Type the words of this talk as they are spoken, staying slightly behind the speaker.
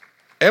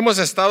Hemos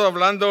estado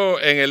hablando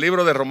en el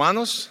libro de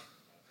Romanos.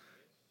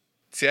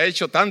 Se ha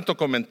hecho tanto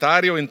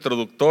comentario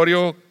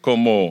introductorio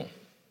como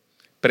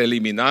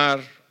preliminar,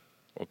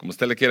 o como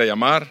usted le quiera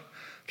llamar,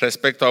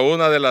 respecto a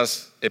una de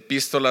las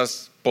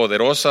epístolas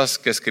poderosas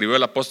que escribió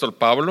el apóstol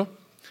Pablo.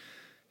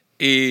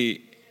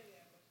 Y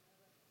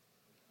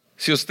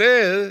si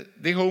usted,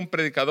 dijo un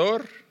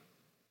predicador,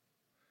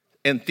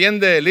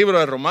 entiende el libro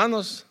de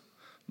Romanos,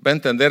 va a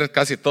entender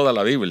casi toda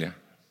la Biblia,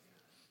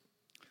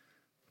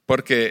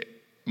 porque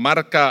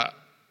marca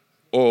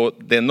o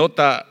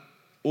denota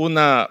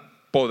una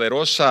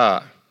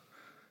poderosa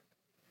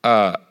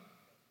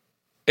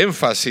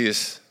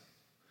énfasis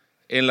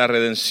en la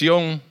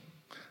redención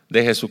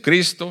de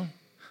Jesucristo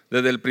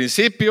desde el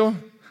principio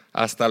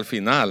hasta el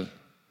final.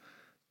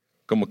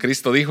 Como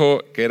Cristo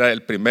dijo que era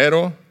el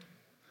primero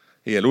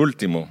y el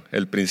último,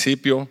 el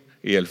principio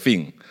y el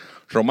fin.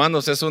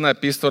 Romanos es una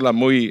epístola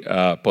muy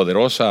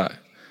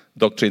poderosa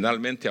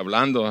doctrinalmente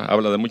hablando,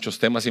 habla de muchos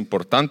temas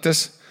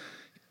importantes.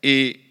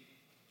 Y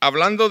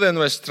hablando de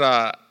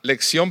nuestra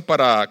lección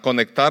para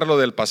conectarlo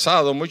del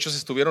pasado, muchos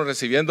estuvieron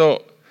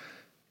recibiendo,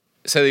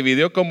 se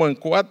dividió como en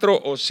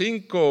 4 o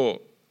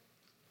 5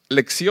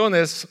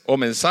 lecciones o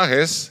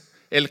mensajes,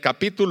 el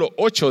capítulo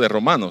 8 de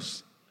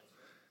Romanos,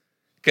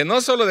 que no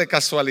solo de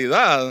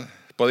casualidad,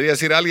 podría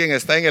decir alguien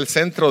está en el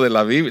centro de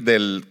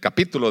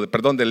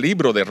del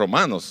libro de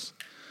Romanos,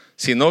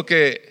 sino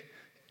que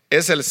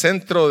es el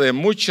centro de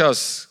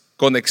muchas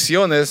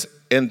conexiones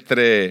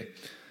entre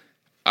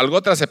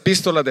otras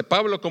epístolas de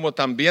Pablo, como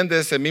también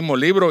de ese mismo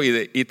libro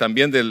y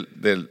también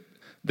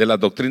de las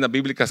doctrinas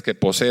bíblicas que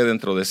posee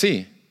dentro de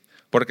sí.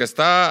 Porque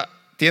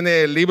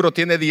el libro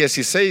tiene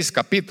 16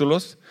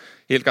 capítulos,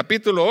 y el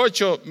capítulo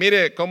 8,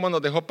 mire cómo nos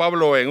dejó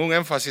Pablo en un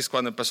énfasis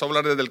cuando empezó a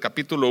hablar desde el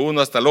capítulo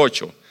 1 hasta el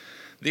 8.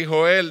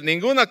 Dijo él: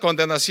 ninguna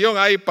condenación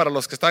hay para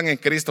los que están en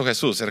Cristo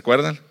Jesús. ¿Se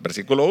recuerdan?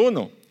 Versículo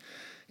 1.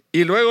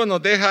 Y luego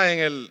nos deja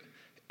en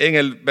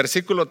el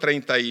versículo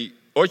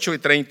 38 y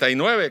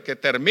 39, que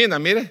termina,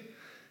 mire: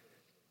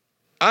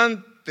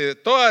 ante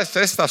todas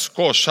estas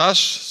cosas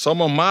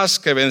somos más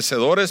que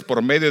vencedores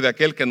por medio de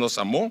aquel que nos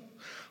amó,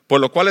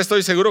 por lo cual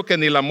estoy seguro que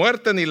ni la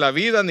muerte, ni la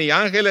vida, ni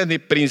ángeles, ni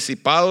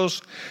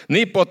principados,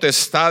 ni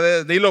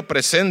potestades, ni lo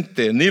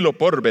presente, ni lo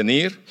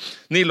porvenir,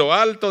 ni lo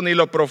alto, ni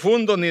lo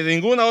profundo, ni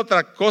ninguna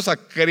otra cosa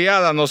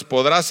creada nos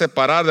podrá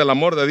separar del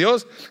amor de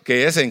Dios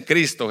que es en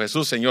Cristo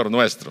Jesús, Señor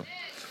nuestro.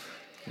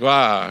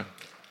 Wow.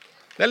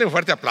 Dele un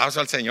fuerte aplauso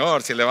al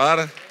Señor. Si le va a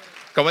dar,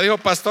 como dijo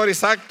Pastor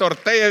Isaac,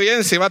 tortee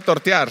bien si va a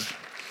tortear.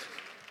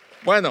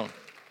 Bueno,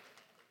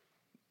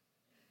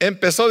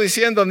 empezó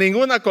diciendo: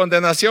 ninguna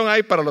condenación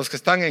hay para los que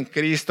están en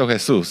Cristo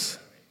Jesús.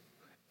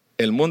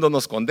 El mundo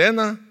nos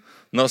condena,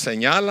 nos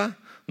señala,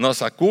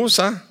 nos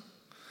acusa.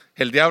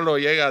 El diablo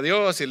llega a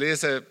Dios y le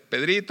dice: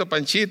 Pedrito,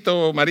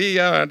 Panchito,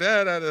 María,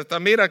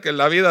 mira que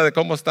la vida de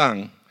cómo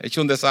están, hecho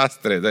un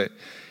desastre.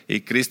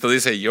 Y Cristo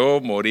dice: yo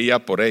moría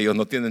por ellos,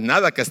 no tienes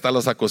nada que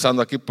estarlos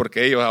acusando aquí,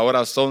 porque ellos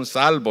ahora son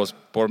salvos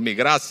por mi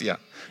gracia.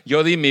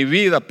 Yo di mi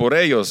vida por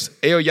ellos.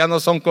 Ellos ya no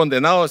son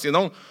condenados,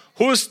 sino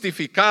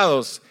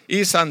justificados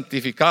y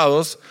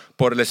santificados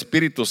por el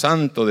Espíritu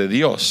Santo de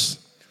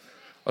Dios.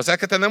 O sea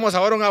que tenemos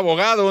ahora un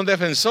abogado, un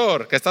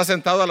defensor que está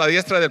sentado a la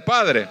diestra del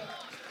Padre.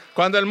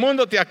 Cuando el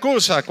mundo te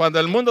acusa, cuando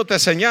el mundo te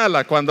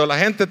señala, cuando la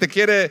gente te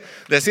quiere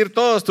decir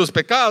todos tus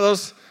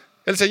pecados,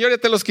 el Señor ya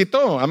te los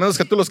quitó, a menos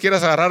que tú los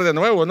quieras agarrar de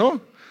nuevo,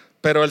 ¿no?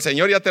 Pero el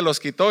Señor ya te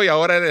los quitó y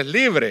ahora eres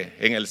libre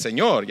en el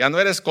Señor. Ya no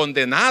eres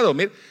condenado.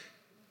 Mira,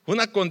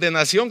 una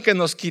condenación que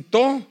nos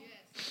quitó,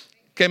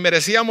 que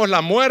merecíamos la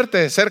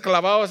muerte, ser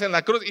clavados en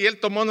la cruz, y Él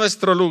tomó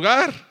nuestro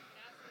lugar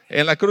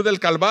en la cruz del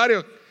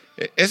Calvario.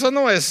 Eso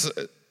no es,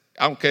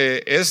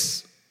 aunque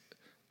es,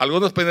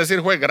 algunos pueden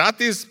decir fue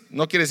gratis,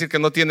 no quiere decir que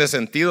no tiene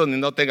sentido ni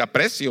no tenga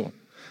precio.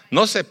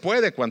 No se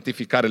puede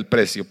cuantificar el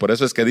precio, por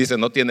eso es que dice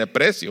no tiene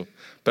precio,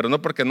 pero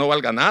no porque no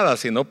valga nada,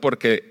 sino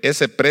porque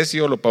ese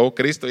precio lo pagó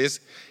Cristo y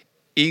es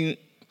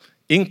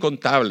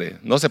incontable,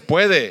 no se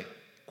puede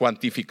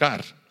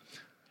cuantificar.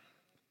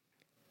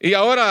 Y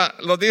ahora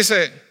lo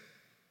dice,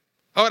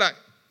 ahora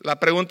la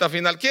pregunta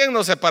final: ¿quién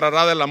nos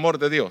separará del amor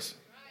de Dios?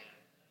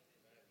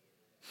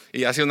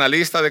 Y hace una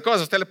lista de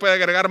cosas, usted le puede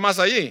agregar más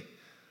allí.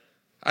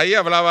 Ahí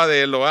hablaba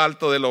de lo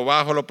alto, de lo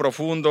bajo, lo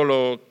profundo,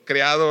 lo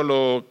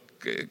creado,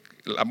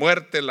 la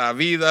muerte, la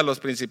vida, los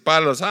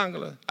principales, los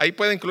ángeles. Ahí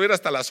puede incluir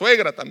hasta la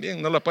suegra también,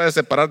 no la puede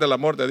separar del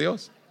amor de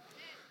Dios.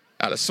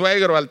 Al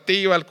suegro, al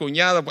tío, al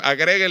cuñado,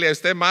 agréguele a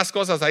usted más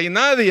cosas ahí.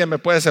 Nadie me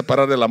puede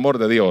separar del amor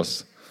de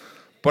Dios,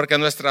 porque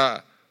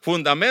nuestro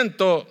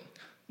fundamento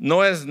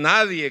no es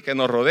nadie que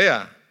nos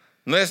rodea,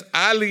 no es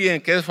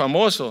alguien que es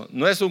famoso,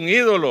 no es un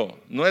ídolo,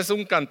 no es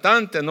un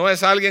cantante, no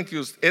es alguien que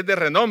es de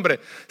renombre,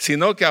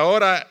 sino que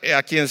ahora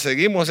a quien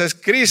seguimos es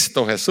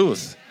Cristo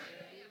Jesús.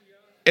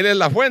 Él es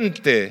la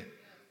fuente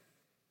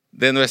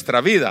de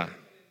nuestra vida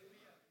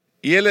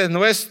y Él es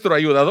nuestro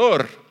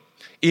ayudador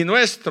y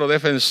nuestro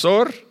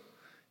defensor,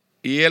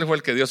 y Él fue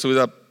el que dio su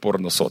vida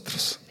por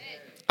nosotros.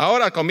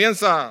 Ahora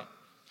comienza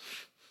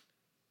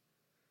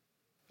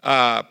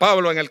a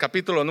Pablo en el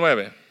capítulo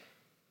 9.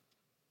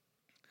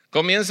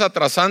 comienza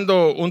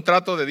trazando un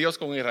trato de Dios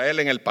con Israel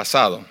en el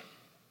pasado.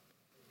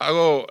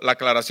 Hago la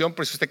aclaración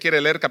por si usted quiere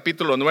leer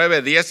capítulo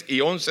 9, 10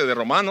 y 11 de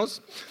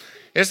Romanos.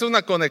 Es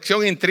una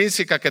conexión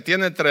intrínseca que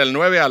tiene entre el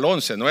 9 al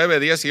 11, 9,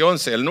 10 y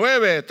 11. El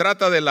 9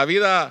 trata de la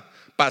vida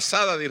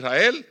pasada de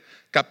Israel,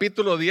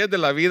 capítulo 10 de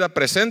la vida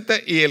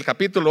presente y el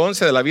capítulo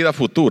 11 de la vida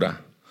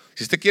futura.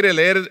 Si usted quiere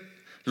leer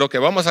lo que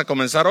vamos a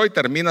comenzar hoy,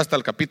 termina hasta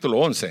el capítulo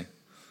 11.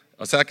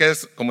 O sea que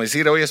es como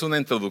decir hoy es una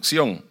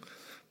introducción.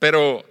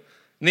 Pero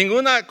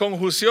ninguna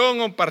conjunción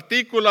o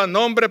partícula,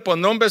 nombre por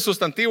nombre,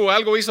 sustantivo,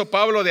 algo hizo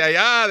Pablo de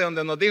allá, de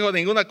donde nos dijo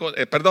de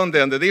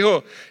donde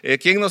dijo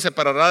quién nos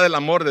separará del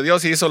amor de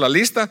Dios y hizo la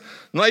lista.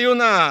 No hay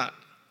una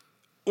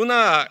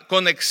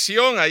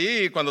conexión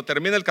allí cuando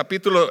termina el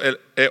capítulo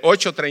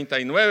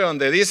 8:39,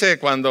 donde dice,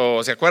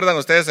 cuando se acuerdan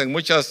ustedes en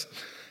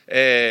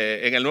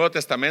el Nuevo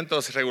Testamento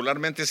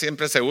regularmente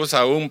siempre se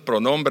usa un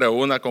pronombre o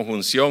una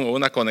conjunción o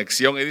una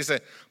conexión y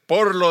dice,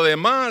 por lo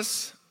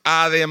demás,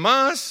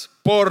 además,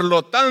 por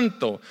lo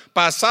tanto,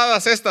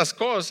 pasadas estas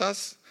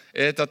cosas,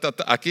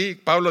 aquí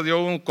Pablo dio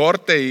un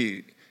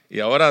corte y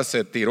ahora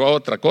se tiró a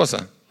otra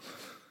cosa.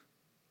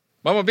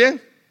 ¿Vamos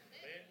bien?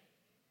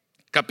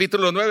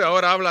 Capítulo 9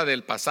 ahora habla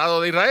del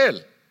pasado de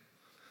Israel,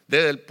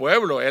 del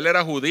pueblo. Él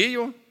era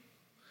judío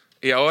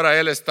y ahora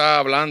él está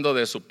hablando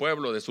de su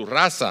pueblo, de su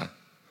raza.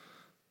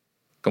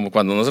 Como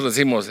cuando nosotros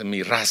decimos,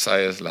 mi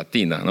raza es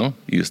latina, ¿no?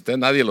 Y usted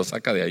nadie lo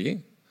saca de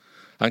allí.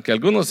 Aunque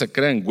algunos se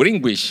creen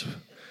Greenwich.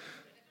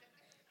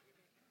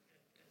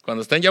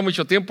 Cuando estén ya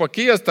mucho tiempo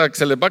aquí, hasta que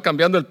se les va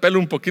cambiando el pelo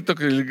un poquito,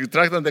 que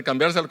tratan de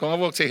cambiárselo con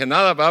agua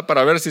oxigenada, ¿verdad?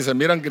 Para ver si se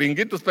miran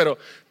gringuitos, pero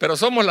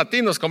somos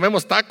latinos,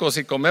 comemos tacos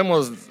y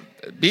comemos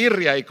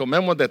birria y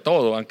comemos de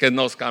todo. Aunque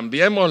nos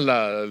cambiemos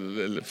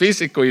el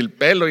físico y el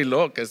pelo y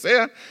lo que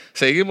sea,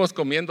 seguimos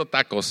comiendo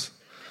tacos.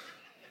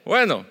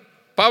 Bueno,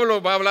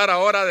 Pablo va a hablar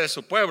ahora de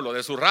su pueblo,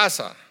 de su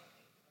raza,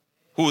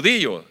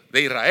 judío,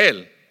 de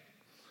Israel.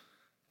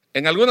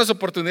 En algunas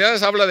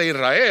oportunidades habla de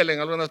Israel, en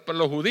algunas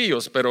los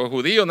judíos, pero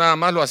judío nada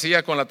más lo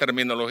hacía con la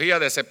terminología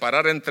de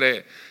separar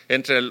entre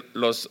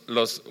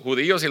los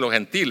judíos y los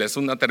gentiles,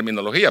 una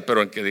terminología,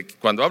 pero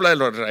cuando habla de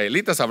los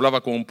israelitas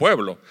hablaba con un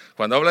pueblo,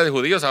 cuando habla de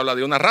judíos habla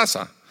de una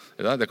raza,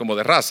 ¿verdad? Como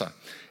de raza.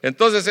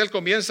 Entonces él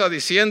comienza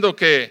diciendo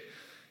que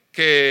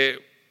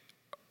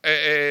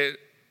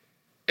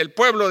el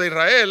pueblo de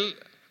Israel,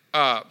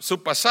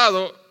 su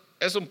pasado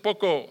es un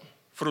poco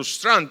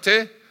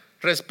frustrante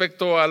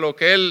respecto a lo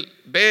que él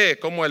ve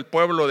como el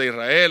pueblo de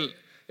Israel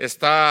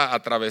está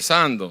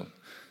atravesando,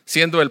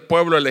 siendo el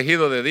pueblo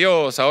elegido de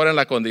Dios ahora en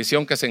la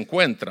condición que se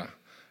encuentra,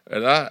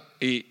 ¿verdad?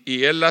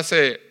 Y él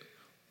hace,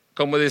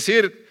 como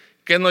decir,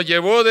 que nos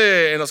llevó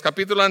en los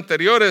capítulos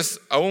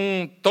anteriores a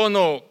un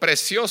tono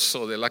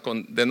precioso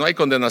de no hay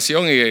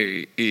condenación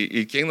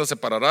y quién nos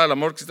separará del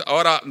amor.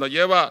 Ahora nos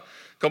lleva,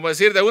 como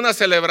decir, de una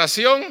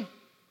celebración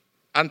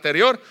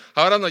anterior,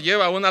 ahora nos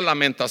lleva a una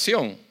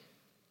lamentación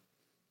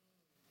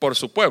por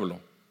su pueblo.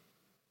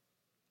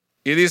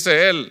 Y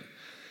dice él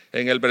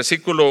en el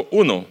versículo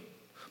 1,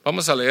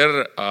 vamos a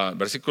leer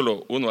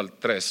versículo 1 al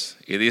 3,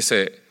 y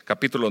dice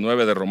capítulo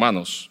 9 de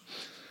Romanos.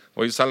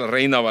 Voy a usar la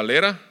Reina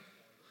Valera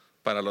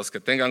para los que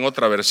tengan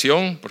otra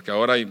versión, porque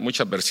ahora hay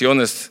muchas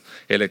versiones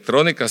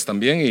electrónicas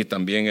también y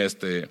también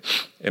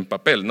en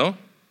papel, ¿no?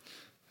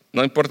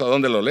 No importa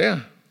dónde lo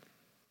lea.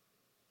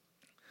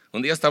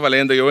 Un día estaba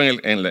leyendo yo en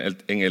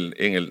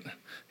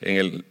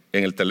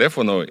el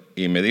teléfono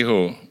y me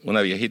dijo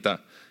una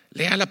viejita,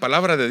 lea la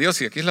palabra de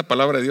Dios, y aquí es la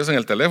palabra de Dios en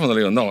el teléfono.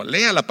 Le digo, no,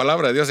 lea la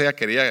palabra de Dios. Ella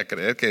quería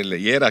creer que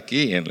leyera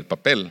aquí en el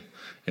papel,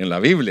 en la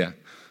Biblia,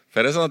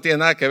 pero eso no tiene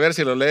nada que ver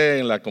si lo lee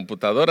en la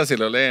computadora, si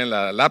lo lee en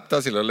la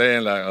laptop, si lo lee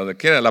en donde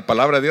quiera. La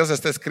palabra de Dios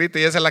está escrita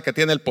y esa es la que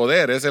tiene el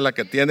poder, esa es la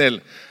que tiene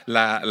el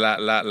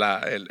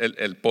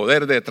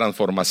poder de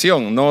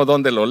transformación, no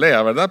donde lo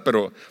lea, ¿verdad?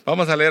 Pero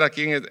vamos a leer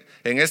aquí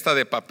en esta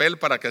de papel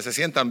para que se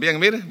sientan bien.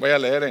 Mire, voy a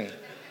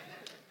leer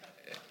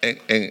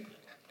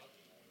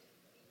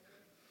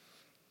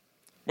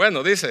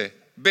Bueno, dice,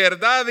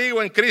 verdad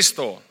digo en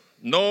Cristo,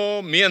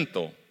 no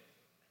miento,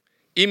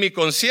 y mi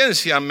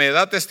conciencia me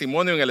da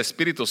testimonio en el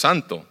Espíritu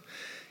Santo,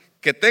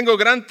 que tengo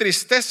gran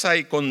tristeza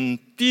y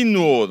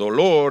continuo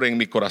dolor en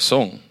mi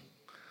corazón,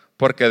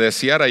 porque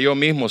deseara yo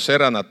mismo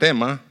ser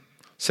anatema,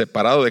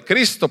 separado de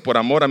Cristo por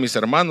amor a mis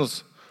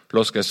hermanos,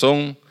 los que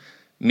son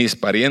mis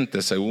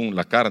parientes según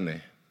la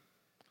carne,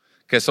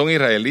 que son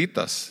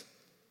israelitas.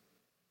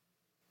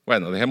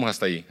 Bueno, dejemos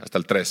hasta ahí, hasta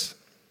el 3.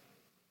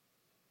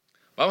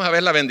 Vamos a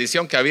ver la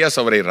bendición que había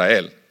sobre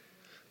Israel.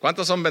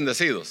 ¿Cuántos son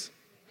bendecidos?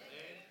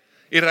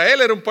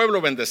 Israel era un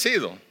pueblo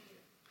bendecido.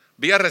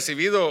 Había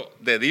recibido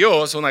de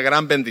Dios una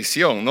gran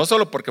bendición, no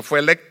solo porque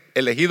fue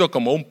elegido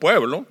como un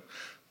pueblo,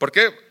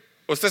 porque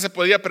usted se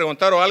podía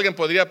preguntar, o alguien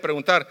podría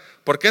preguntar,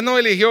 ¿por qué no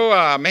eligió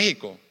a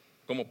México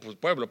como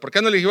pueblo? ¿Por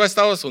qué no eligió a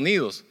Estados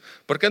Unidos?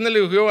 ¿Por qué no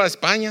eligió a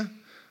España?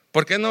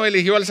 ¿Por qué no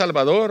eligió a El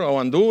Salvador o a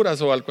Honduras?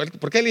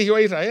 ¿Por qué eligió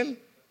a Israel?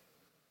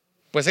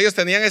 Pues ellos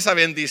tenían esa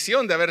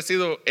bendición de haber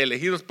sido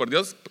elegidos por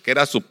Dios, que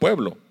era su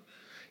pueblo,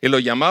 y lo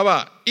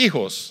llamaba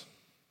hijos.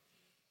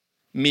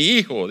 Mi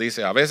hijo,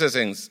 dice, a veces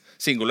en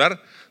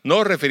singular,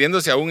 no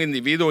refiriéndose a un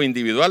individuo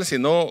individual,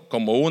 sino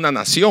como una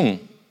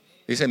nación.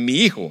 Dice, mi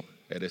hijo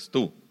eres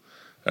tú,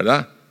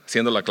 ¿verdad?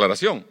 Haciendo la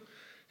aclaración.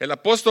 El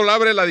apóstol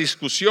abre la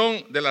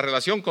discusión de la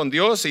relación con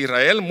Dios e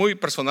Israel muy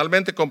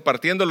personalmente,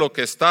 compartiendo lo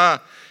que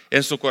está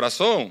en su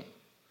corazón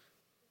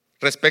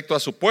respecto a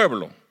su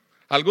pueblo.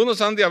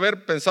 Algunos han de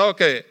haber pensado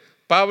que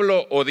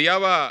Pablo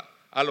odiaba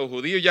a los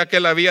judíos ya que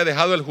él había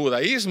dejado el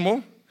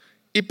judaísmo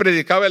y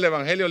predicaba el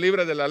evangelio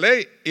libre de la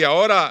ley, y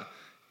ahora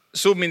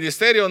su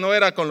ministerio no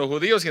era con los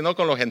judíos sino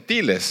con los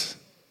gentiles.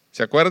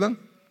 ¿Se acuerdan?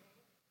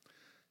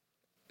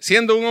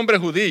 Siendo un hombre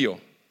judío,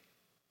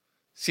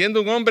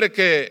 siendo un hombre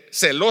que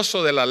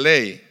celoso de la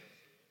ley,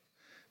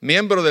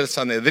 miembro del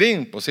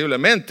Sanedrín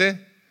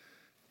posiblemente,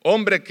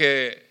 hombre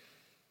que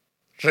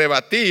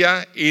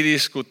rebatía y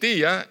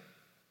discutía,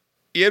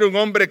 y era un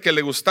hombre que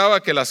le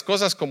gustaba que las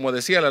cosas, como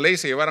decía la ley,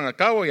 se llevaran a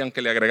cabo, y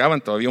aunque le agregaban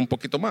todavía un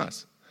poquito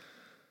más.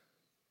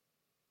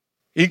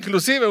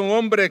 Inclusive un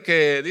hombre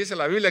que dice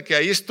la Biblia que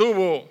ahí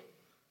estuvo,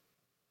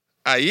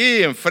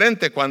 ahí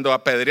enfrente cuando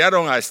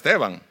apedrearon a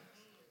Esteban,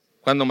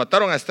 cuando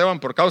mataron a Esteban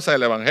por causa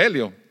del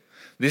evangelio.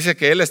 Dice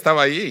que él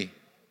estaba allí,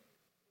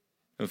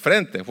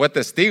 enfrente, fue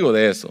testigo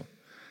de eso.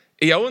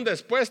 Y aún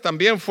después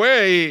también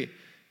fue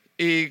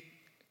y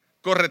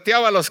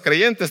correteaba a los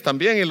creyentes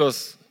también, y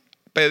los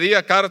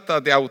pedía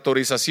cartas de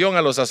autorización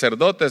a los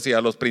sacerdotes y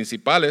a los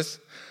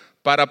principales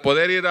para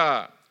poder ir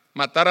a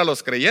matar a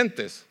los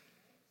creyentes.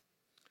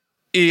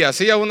 Y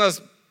hacía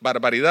unas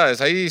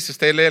barbaridades. Ahí, si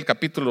usted lee el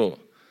capítulo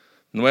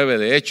 9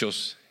 de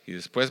Hechos, y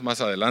después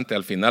más adelante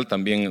al final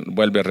también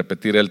vuelve a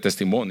repetir el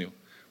testimonio.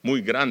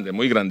 Muy grande,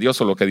 muy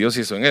grandioso lo que Dios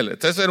hizo en él.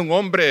 Entonces era un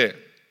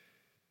hombre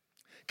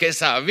que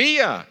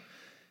sabía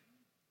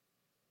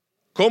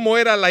cómo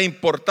era la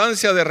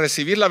importancia de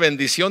recibir la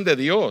bendición de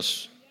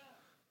Dios,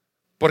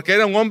 porque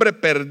era un hombre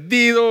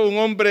perdido, un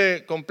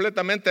hombre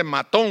completamente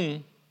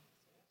matón,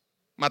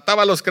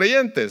 mataba a los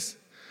creyentes.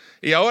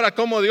 Y ahora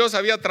cómo Dios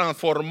había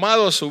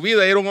transformado su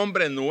vida, era un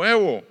hombre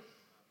nuevo,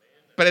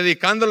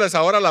 predicándoles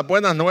ahora las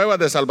buenas nuevas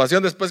de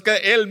salvación después que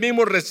él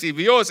mismo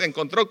recibió, se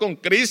encontró con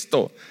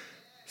Cristo.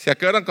 ¿Se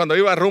acuerdan cuando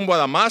iba rumbo a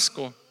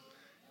Damasco?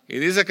 Y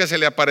dice que se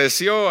le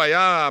apareció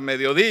allá a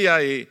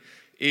mediodía y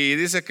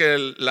dice que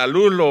la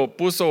luz lo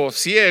puso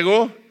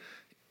ciego,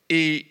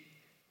 y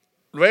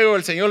luego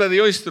el Señor le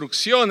dio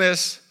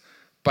instrucciones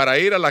para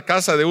ir a la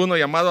casa de uno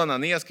llamado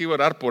Ananías, que iba a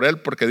orar por él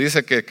porque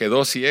dice que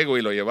quedó ciego,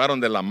 y lo llevaron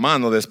de la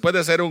mano. Después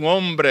de ser un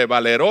hombre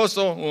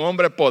valeroso, un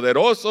hombre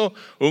poderoso,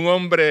 un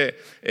hombre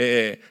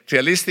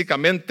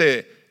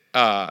realísticamente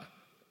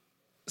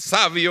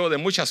sabio de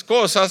muchas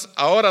cosas,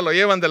 ahora lo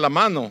llevan de la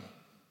mano.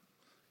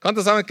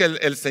 ¿Cuántos saben que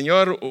el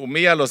Señor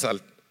humilla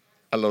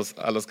a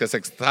los que se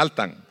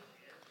exaltan?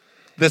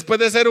 Después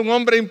de ser un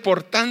hombre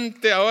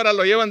importante, ahora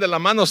lo llevan de la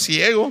mano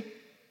ciego.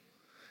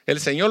 El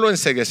Señor lo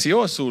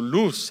encegueció, su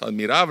luz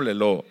admirable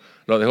lo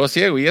dejó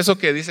ciego. Y eso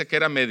que dice que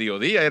era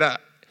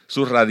mediodía,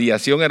 su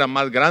radiación era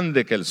más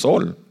grande que el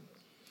sol.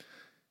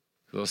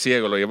 Lo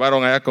ciego, lo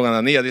llevaron allá con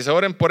Ananías. Dice,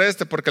 oren por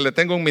porque le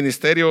tengo un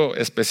ministerio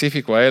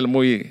específico a él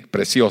muy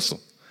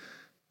precioso.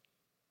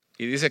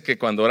 Y dice que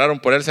cuando oraron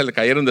por él se le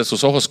cayeron de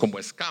sus ojos como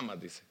escamas,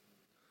 dice.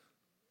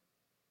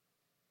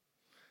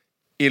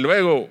 Y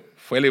luego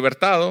fue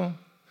libertado.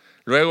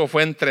 Luego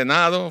fue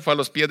entrenado, fue a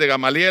los pies de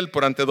Gamaliel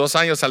durante 2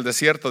 años al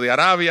desierto de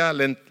Arabia,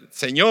 le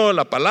enseñó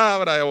la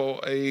palabra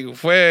y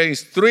fue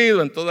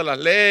instruido en todas las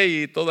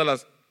leyes y todas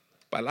las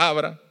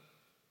palabras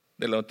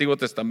del Antiguo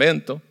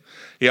Testamento.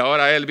 Y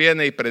ahora él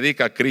viene y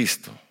predica a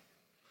Cristo.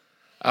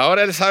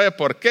 Ahora él sabe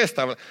por qué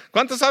está.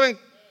 ¿Cuántos saben?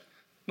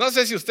 No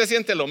sé si usted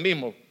siente lo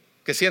mismo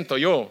que siento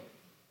yo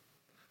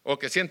o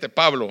que siente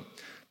Pablo,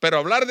 pero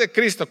hablar de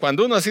Cristo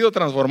cuando uno ha sido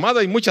transformado,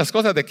 hay muchas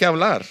cosas de qué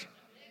hablar.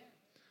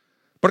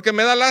 Porque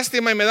me da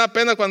lástima y me da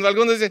pena cuando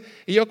algunos dicen,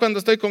 y yo cuando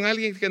estoy con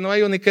alguien que no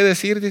hay ni qué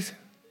decir, dice.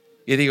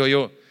 Y digo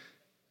yo,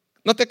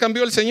 ¿no te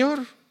cambió el Señor?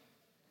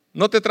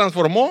 ¿No te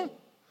transformó?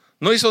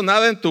 ¿No hizo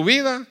nada en tu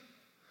vida?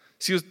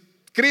 Si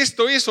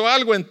Cristo hizo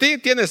algo en ti,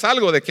 tienes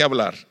algo de qué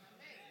hablar.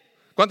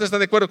 ¿Cuántos están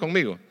de acuerdo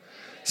conmigo?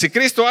 Si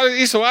Cristo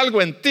hizo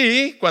algo en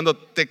ti, cuando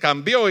te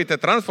cambió y te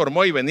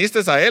transformó y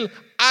viniste a Él,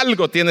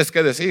 algo tienes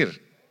que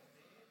decir.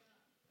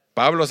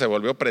 Pablo se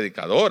volvió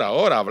predicador,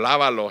 ahora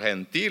hablaba a los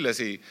gentiles,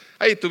 y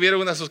ahí tuvieron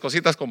unas sus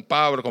cositas con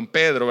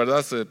Pedro,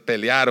 ¿verdad? Se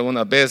pelearon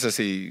unas veces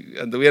y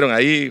anduvieron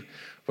ahí,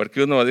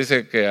 porque uno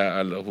dice que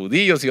a los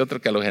judíos y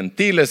otro que a los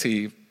gentiles,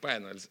 y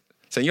bueno, el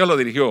Señor lo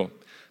dirigió.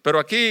 Pero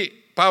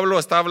aquí Pablo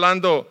está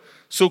hablando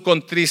su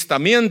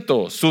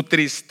contristamiento, su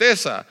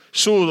tristeza,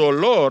 su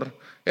dolor,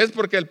 es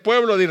porque el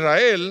pueblo de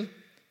Israel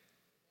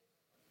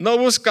no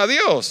busca a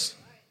Dios.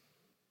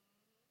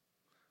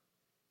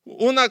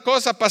 Una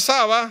cosa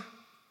pasaba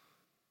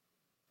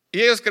y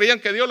ellos creían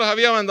que Dios los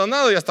había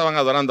abandonado y ya estaban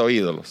adorando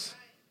ídolos.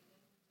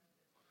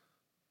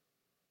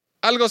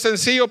 Algo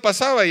sencillo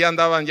pasaba y ya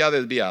andaban ya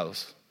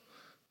desviados.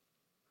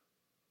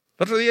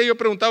 El otro día yo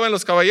preguntaba en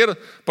los caballeros,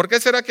 ¿por qué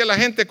será que la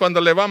gente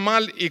cuando le va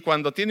mal y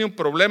cuando tiene un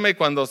problema y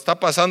cuando está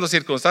pasando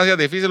circunstancias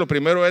difíciles, lo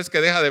primero es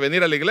que deja de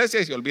venir a la iglesia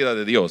y se olvida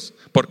de Dios?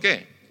 ¿Por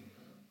qué?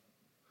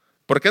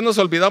 ¿Por qué nos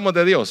olvidamos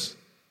de Dios?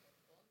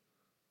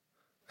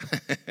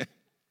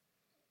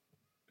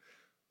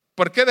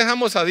 ¿Por qué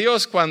dejamos a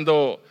Dios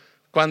cuando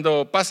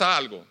pasa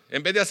algo?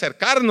 En vez de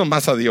acercarnos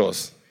más a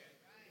Dios,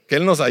 que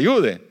Él nos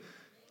ayude.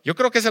 Yo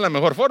creo que esa es la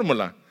mejor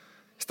fórmula.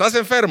 Estás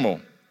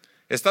enfermo,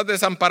 estás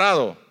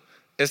desamparado,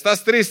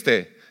 estás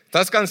triste,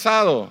 estás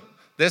cansado,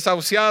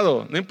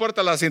 desahuciado, no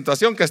importa la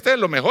situación que esté,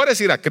 lo mejor es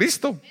ir a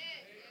Cristo.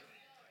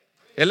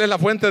 Él es la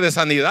fuente de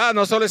sanidad,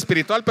 no solo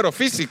espiritual, pero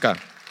física.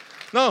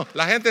 No,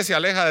 la gente se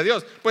aleja de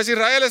Dios. Pues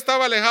Israel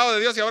estaba alejado de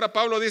Dios y ahora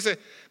Pablo dice,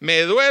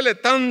 me duele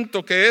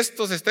tanto que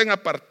estos estén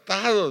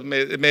apartados.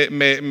 Mi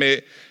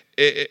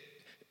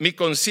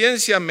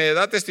conciencia me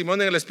da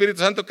testimonio en el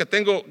Espíritu Santo que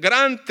tengo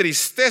gran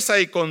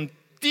tristeza y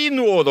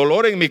continuo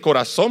dolor en mi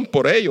corazón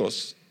por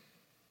ellos.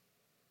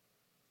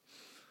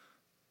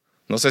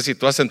 No sé si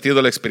tú has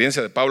sentido la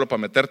experiencia de Pablo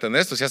para meterte en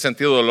esto, si has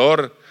sentido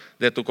dolor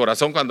de tu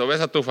corazón cuando ves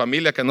a tu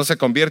familia que no se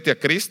convierte a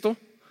Cristo,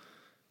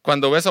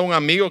 cuando ves a un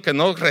amigo que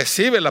no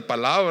recibe la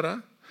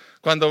palabra,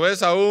 cuando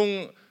ves a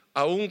un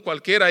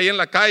cualquiera ahí en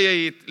la calle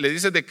y le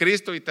dices de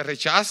Cristo y te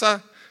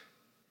rechaza.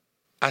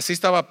 Así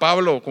estaba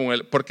Pablo con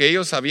él, porque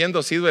ellos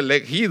habiendo sido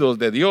elegidos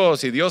de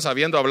Dios y Dios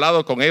habiendo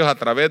hablado con ellos a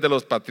través de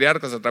los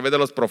patriarcas, a través de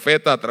los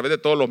profetas, a través de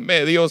todos los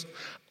medios,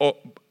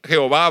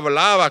 Jehová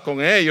hablaba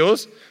con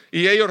ellos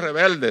y ellos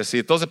rebeldes. Y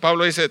entonces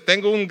Pablo dice,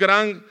 tengo un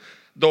gran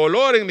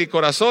dolor en mi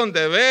corazón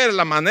de ver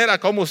la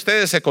manera como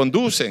ustedes se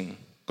conducen,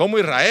 como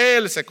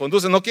Israel se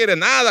conduce, no quiere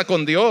nada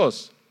con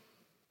Dios.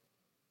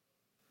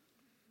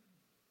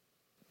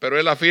 Pero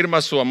él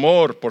afirma su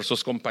amor por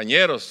sus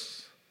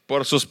compañeros,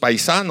 por sus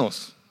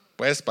paisanos.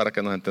 Pues para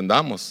que nos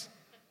entendamos,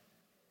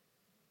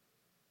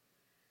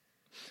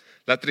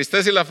 la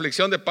tristeza y la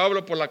aflicción de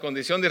Pablo por la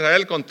condición de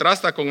Israel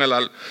contrasta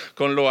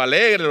con lo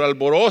alegre, lo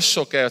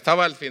alboroso que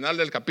estaba al final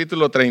del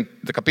capítulo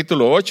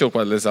 8,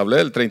 cuando les hablé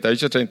del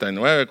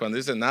 38-39, cuando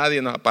dice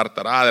nadie nos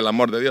apartará del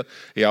amor de Dios.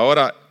 Y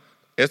ahora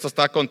esto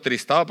está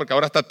contristado porque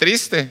ahora está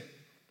triste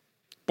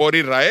por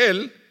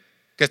Israel,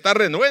 que está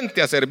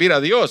renuente a servir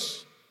a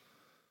Dios.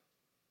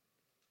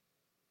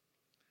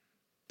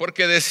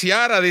 Porque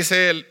deseara,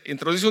 dice él,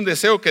 introduce un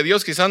deseo que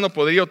Dios quizás no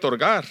podría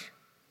otorgar.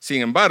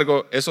 Sin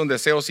embargo, es un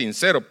deseo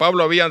sincero.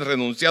 Pablo había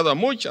renunciado a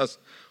muchas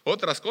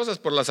otras cosas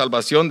por la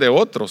salvación de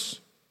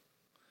otros.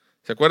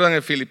 ¿Se acuerdan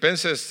en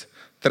Filipenses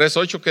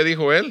 3:8 qué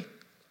dijo él?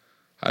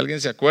 ¿Alguien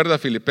se acuerda?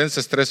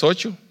 Filipenses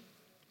 3:8.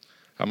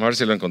 Vamos a ver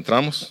si lo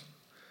encontramos.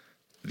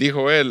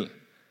 Dijo él,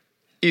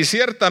 y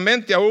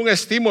ciertamente aún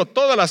estimo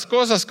todas las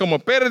cosas como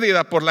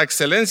pérdida por la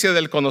excelencia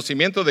del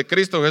conocimiento de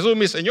Cristo Jesús,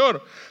 mi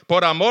Señor,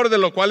 por amor de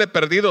lo cual he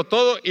perdido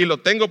todo y lo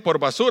tengo por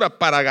basura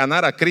para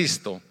ganar a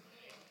Cristo.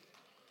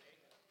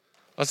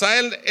 O sea,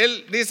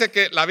 él dice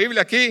que la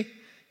Biblia aquí,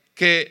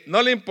 que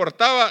no le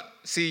importaba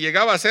si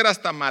llegaba a ser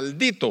hasta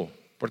maldito,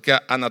 porque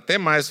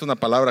anatema es una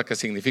palabra que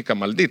significa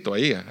maldito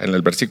ahí, en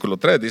el versículo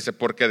 3, dice,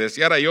 porque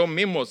deseara yo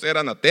mismo ser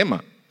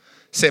anatema,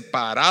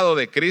 separado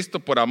de Cristo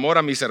por amor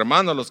a mis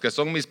hermanos, los que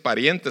son mis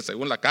parientes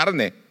según la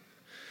carne.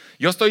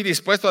 Yo estoy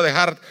dispuesto a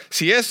dejar,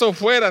 si eso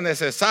fuera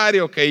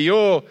necesario que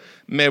yo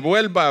me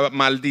vuelva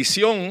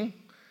maldición,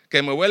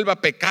 que me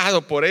vuelva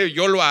pecado por ello,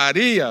 yo lo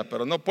haría,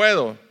 pero no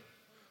puedo,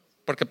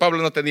 porque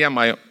Pablo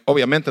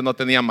obviamente no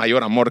tenía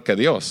mayor amor que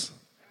Dios.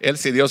 Él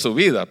sí dio su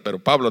vida, pero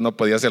Pablo no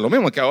podía hacer lo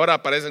mismo, que ahora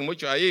aparecen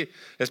muchos ahí,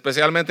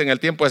 especialmente en el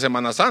tiempo de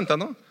Semana Santa,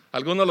 ¿no?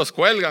 Algunos los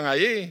cuelgan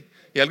allí.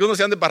 Y algunos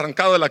se han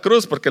desbarrancado de la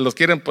cruz porque los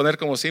quieren poner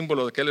como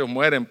símbolo de que ellos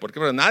mueren. Porque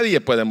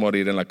nadie puede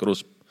morir en la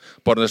cruz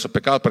por nuestros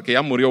pecados, porque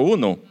ya murió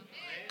uno,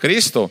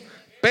 Cristo.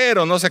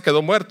 Pero no se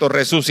quedó muerto,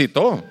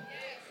 resucitó.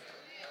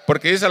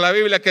 Porque dice la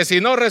Biblia que si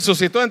no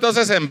resucitó,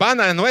 entonces en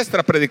vana es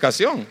nuestra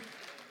predicación.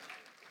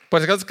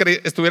 Pues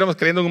estuviéramos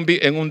creyendo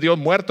en un Dios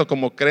muerto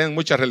como creen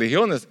muchas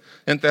religiones.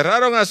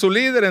 Enterraron a su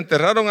líder,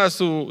 enterraron a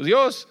su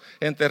Dios,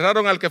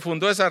 enterraron al que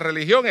fundó esa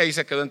religión y ahí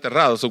se quedó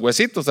enterrado. Sus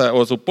huesitos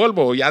o su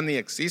polvo ya ni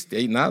existe,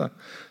 ahí nada.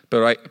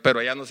 Pero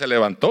allá no se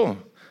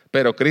levantó.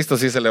 Pero Cristo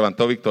sí se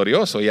levantó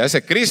victorioso y a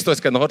ese Cristo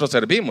es que nosotros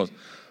servimos.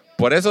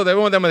 Por eso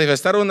debemos de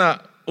manifestar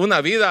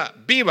una vida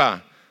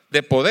viva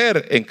de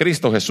poder en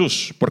Cristo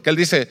Jesús. Porque Él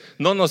dice,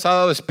 no nos ha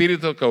dado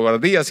espíritu de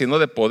cobardía, sino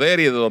de poder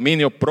y de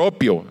dominio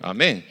propio.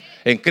 Amén.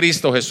 En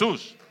Cristo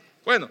Jesús.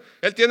 Bueno,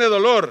 él tiene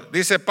dolor.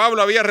 Dice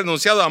Pablo había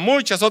renunciado a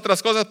muchas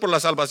otras cosas por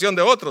la salvación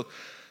de otros.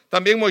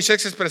 También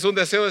Moisés expresó un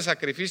deseo de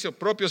sacrificio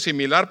propio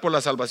similar por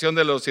la salvación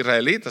de los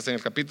israelitas en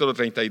el capítulo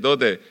 32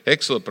 de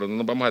Éxodo, pero no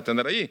nos vamos a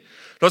detener allí.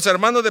 Los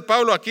hermanos de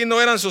Pablo aquí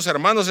no eran sus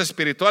hermanos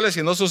espirituales,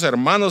 sino sus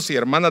hermanos y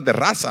hermanas de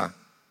raza.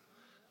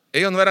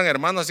 Ellos no eran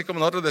hermanos así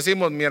como nosotros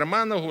decimos, mi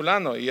hermano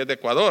Julano y es de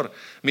Ecuador,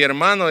 mi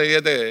hermano y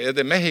es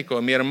de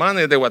México, mi hermano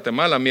es de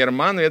Guatemala, mi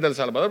hermano y es de El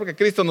Salvador, porque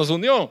Cristo nos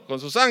unió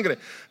con su sangre.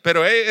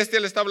 Pero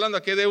él está hablando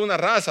aquí de una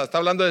raza, está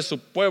hablando de su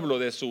pueblo,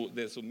 de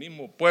su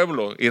mismo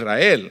pueblo,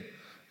 Israel,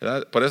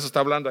 ¿verdad? Por eso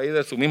está hablando ahí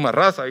de su misma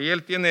raza y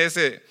él tiene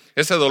ese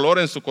dolor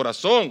en su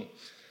corazón,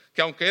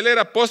 que aunque él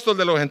era apóstol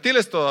de los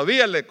gentiles,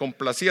 todavía le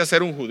complacía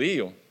ser un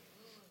judío.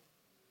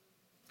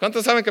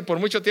 ¿Cuántos saben que por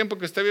mucho tiempo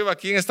que usted vive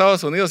aquí en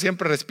Estados Unidos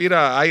siempre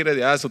respira aire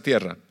de su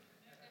tierra?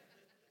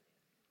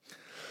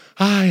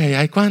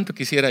 Ay, cuánto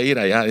quisiera ir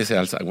allá, dice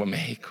Alzagua,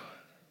 México.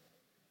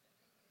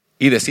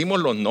 Y decimos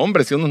los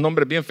nombres, y unos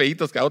nombres bien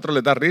feitos que a otros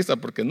les da risa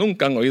porque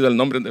nunca han oído el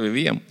nombre donde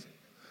vivíamos.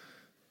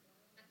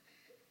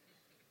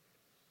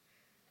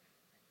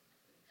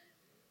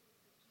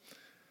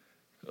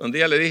 Un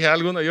día le dije a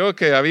alguno yo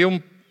que había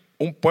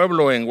un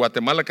pueblo en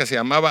Guatemala que se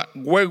llamaba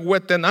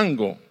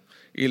Huehuetenango,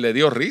 y le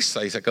dio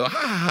risa y se quedó.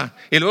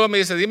 Y luego me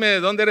dice, dime,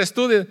 ¿dónde eres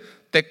tú?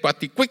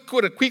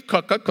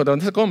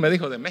 ¿Cómo me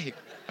dijo? De México.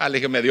 Le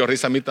dije, me dio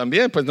risa a mí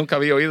también, pues nunca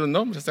había oído un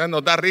nombre. O sea,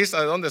 nos da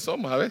risa de dónde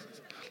somos a veces.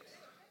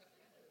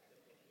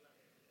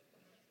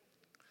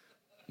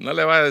 No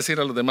le voy a decir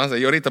a los demás de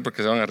ahí ahorita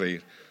porque se van a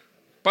reír.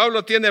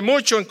 Pablo tiene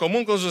mucho en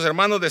común con sus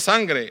hermanos de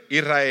sangre,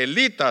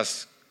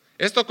 israelitas.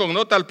 Esto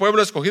connota al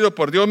pueblo escogido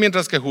por Dios,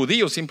 mientras que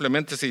judíos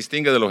simplemente se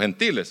distingue de los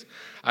gentiles.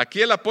 Aquí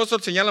el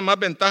apóstol señala más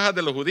ventajas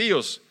de los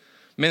judíos.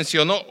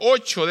 Mencionó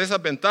 8 de esas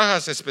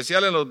ventajas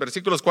especiales en los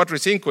versículos 4 y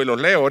 5, y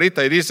los leo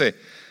ahorita, y dice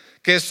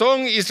que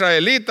son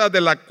israelitas, de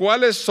las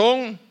cuales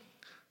son: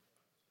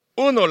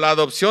 1, la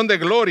adopción de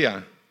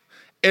gloria,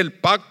 el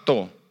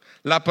pacto,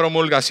 la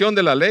promulgación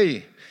de la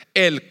ley,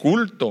 el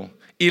culto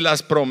y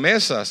las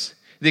promesas,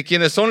 de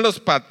quienes son los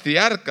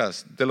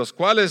patriarcas, de los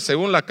cuales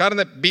según la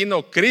carne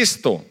vino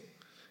Cristo,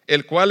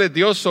 el cual es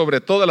Dios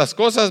sobre todas las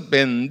cosas,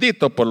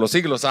 bendito por los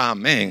siglos.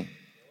 Amén.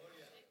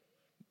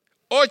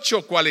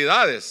 8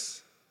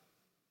 cualidades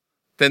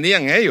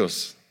tenían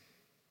ellos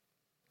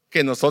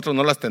que nosotros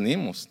no las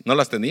teníamos,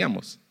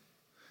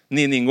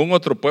 ni ningún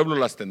otro pueblo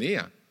las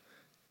tenía.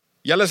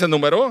 Ya les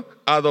enumeró: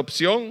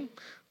 adopción,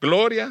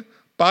 gloria,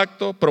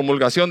 pacto,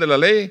 promulgación de la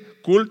ley,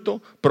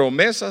 culto,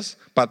 promesas,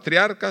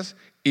 patriarcas,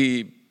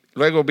 y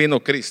luego vino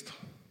Cristo.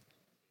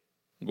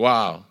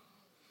 Wow.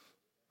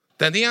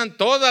 Tenían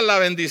toda la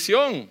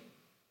bendición.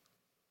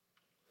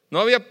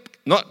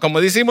 Como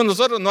decimos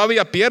nosotros, no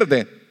había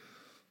pierde.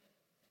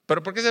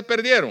 ¿Pero por qué se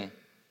perdieron?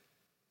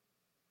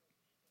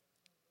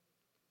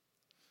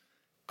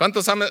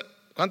 ¿Cuántos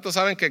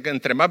saben que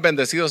entre más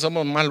bendecidos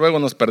somos, más luego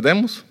nos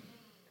perdemos?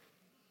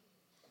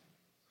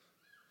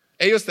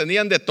 Ellos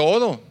tenían de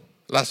todo.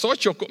 Las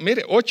 8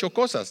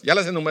 cosas, ya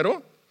las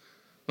enumeró.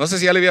 No sé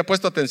si ya le había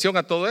puesto atención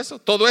a todo eso.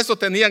 Todo eso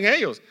tenían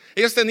ellos.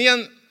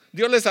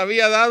 Dios les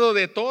había dado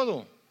de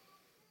todo.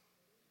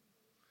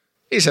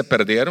 Y se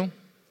perdieron.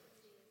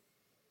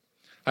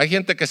 Hay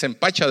gente que se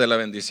empacha de la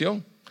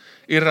bendición.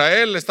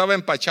 Israel estaba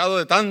empachado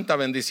de tanta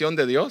bendición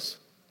de Dios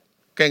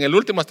que en el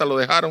último hasta lo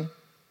dejaron.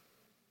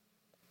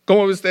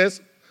 ¿Cómo ve usted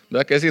eso?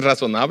 ¿Verdad que es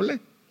irrazonable?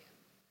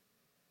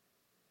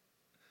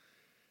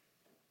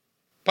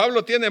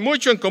 Pablo tiene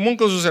mucho en común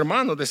con sus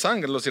hermanos de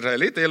sangre, los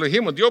israelitas. Ya lo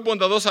dijimos, Dios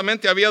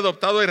bondadosamente había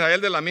adoptado a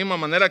Israel de la misma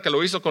manera que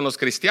lo hizo con los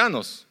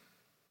cristianos.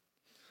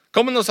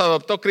 ¿Cómo nos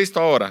adoptó Cristo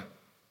ahora?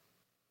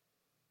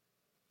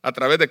 A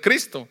través de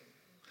Cristo.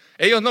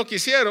 Ellos no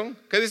quisieron.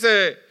 ¿Qué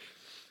dice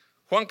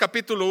Juan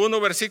capítulo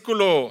 1,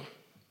 versículo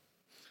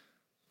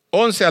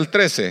 11 al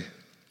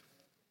 13?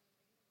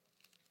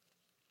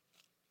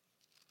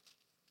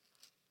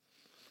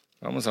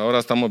 Vamos, ahora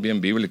estamos bien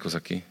bíblicos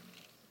aquí.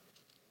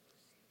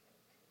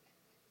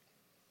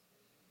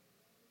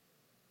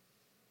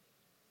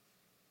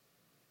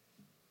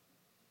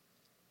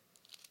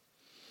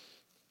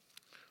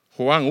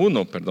 Juan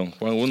 1,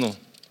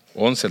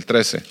 11 al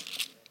 13.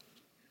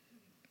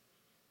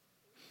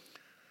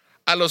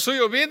 A los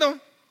suyos vino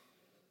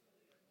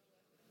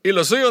y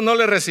los suyos no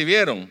le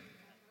recibieron.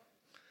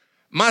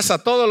 Mas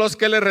a todos los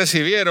que le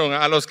recibieron,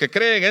 a los que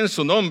creen en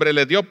su nombre,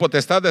 le dio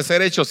potestad de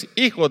ser hechos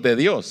hijos de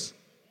Dios.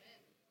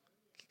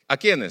 ¿A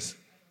quiénes?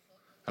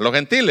 A los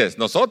gentiles,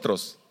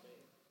 nosotros.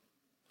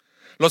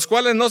 Los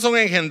cuales no son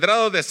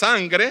engendrados de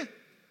sangre,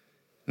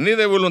 ni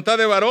de voluntad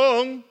de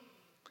varón,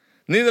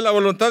 ni de la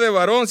voluntad de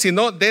varón,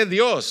 sino de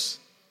Dios.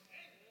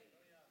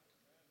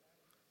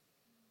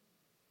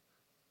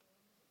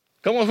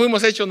 ¿Cómo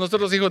fuimos hechos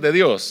nosotros hijos de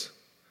Dios?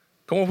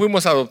 ¿Cómo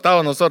fuimos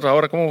adoptados nosotros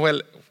ahora? ¿Cómo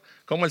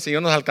el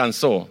Señor nos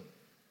alcanzó?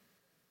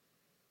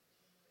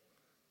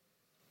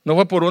 No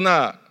fue por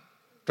una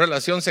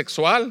relación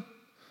sexual,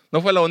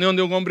 no fue la unión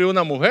de un hombre y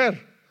una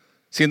mujer,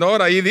 sino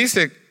ahora ahí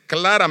dice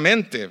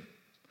claramente: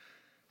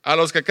 a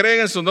los que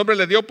creen en su nombre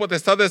le dio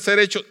potestad de ser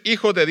hechos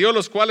hijos de Dios,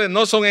 los cuales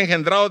no son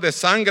engendrados de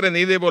sangre,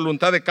 ni de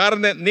voluntad de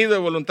carne, ni de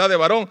voluntad de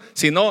varón,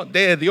 sino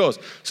de Dios.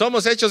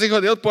 Somos hechos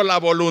hijos de Dios por la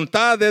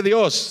voluntad de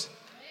Dios.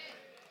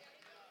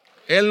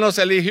 Él nos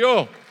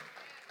eligió.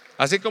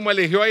 Así como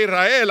eligió a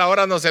Israel,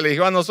 ahora nos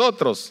eligió a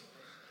nosotros.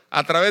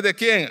 ¿A través de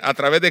quién? A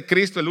través de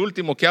Cristo, el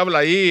último que habla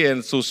ahí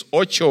en sus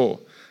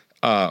 8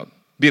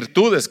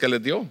 virtudes que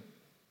les dio.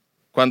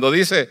 Cuando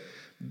dice,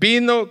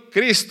 vino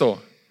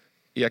Cristo.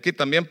 Y aquí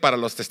también para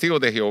los testigos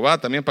de Jehová,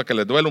 también para que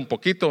les duele un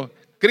poquito.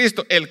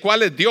 Cristo, el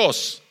cual es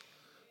Dios.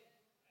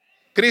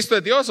 ¿Cristo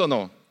es Dios o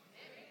no?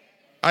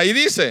 Ahí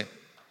dice.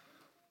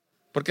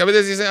 Porque a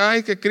veces dicen,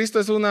 ay, que Cristo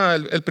es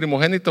el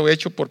primogénito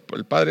hecho por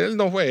el Padre. Él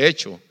no fue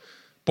hecho.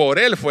 Por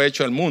Él fue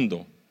hecho el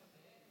mundo.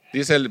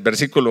 Dice el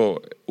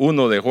versículo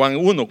 1 de Juan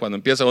 1, cuando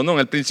empieza o no. En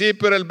el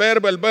principio era el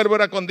verbo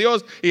era con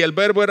Dios y el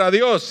verbo era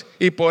Dios.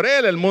 Y por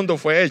Él el mundo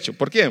fue hecho.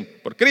 ¿Por quién?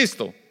 Por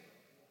Cristo.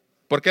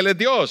 porque Él es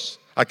Dios.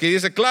 Aquí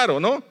dice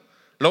claro, ¿no?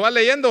 ¿Lo va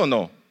leyendo o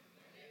no?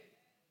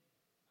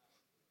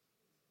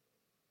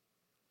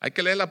 Hay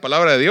que leer la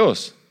palabra de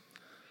Dios.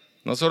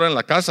 No solo en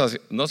la casa,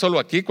 no solo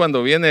aquí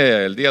cuando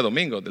viene el día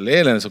domingo,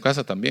 léela en su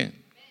casa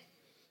también.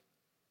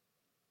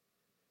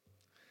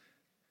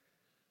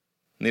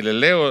 Ni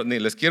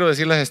les quiero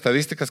decir las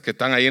estadísticas que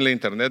están ahí en la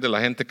internet de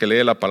la gente que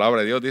lee la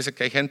palabra de Dios. Dice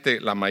que hay gente,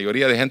 la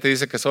mayoría de gente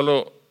dice que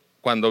solo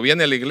cuando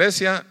viene a la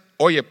iglesia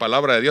oye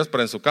palabra de Dios,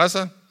 pero en su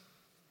casa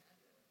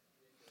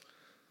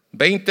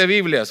 20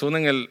 Biblias, una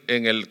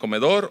en el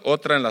comedor,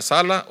 otra en la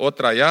sala,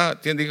 otra allá.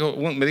 Me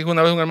dijo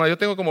una vez un hermano, yo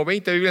tengo como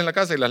 20 Biblias en la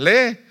casa y las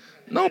lee.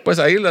 No, pues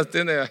ahí las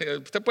tiene.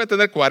 Usted puede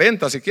tener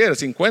 40 si quiere,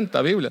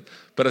 50 Biblias,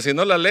 pero si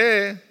no la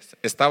lee,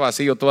 está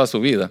vacío toda su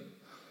vida.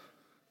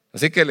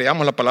 Así que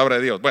leamos la palabra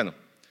de Dios. Bueno,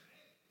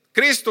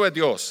 Cristo es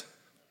Dios.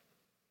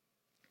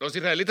 Los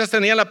israelitas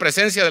tenían la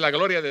presencia de la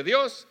gloria de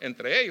Dios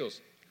entre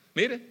ellos.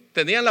 Mire,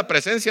 tenían la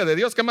presencia de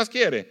Dios. ¿Qué más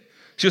quiere?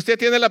 Si usted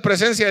tiene la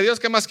presencia de Dios,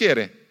 ¿qué más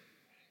quiere?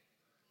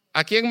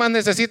 ¿A quién más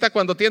necesita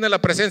cuando tiene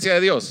la presencia de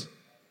Dios?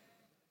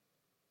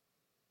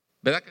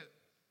 ¿Verdad que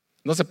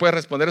no se puede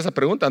responder esa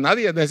pregunta?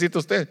 Nadie necesita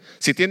usted.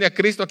 Si tiene a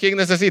Cristo, ¿a quién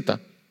necesita?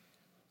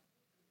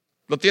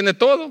 ¿Lo tiene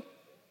todo?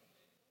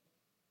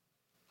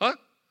 ¿Ah?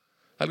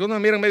 Algunos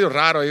me miran medio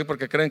raro ahí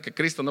porque creen que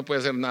Cristo no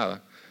puede hacer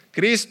nada.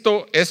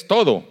 Cristo es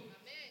todo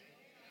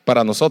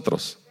para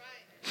nosotros.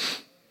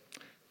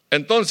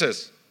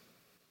 Entonces,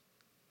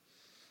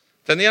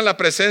 tenían la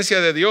presencia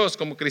de Dios.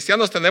 Como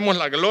cristianos tenemos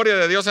la gloria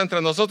de Dios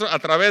entre nosotros. ¿A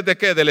través de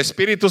qué? Del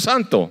Espíritu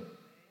Santo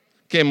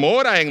que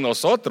mora en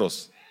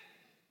nosotros.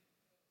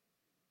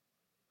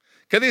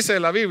 ¿Qué dice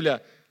la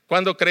Biblia?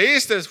 Cuando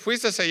creíste,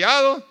 fuiste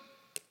sellado.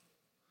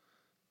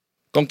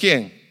 ¿Con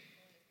quién?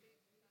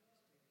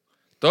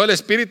 Todo el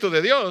Espíritu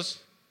de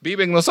Dios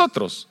vive en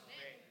nosotros.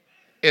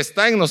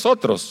 Está en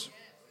nosotros.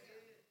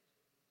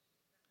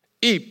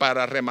 Y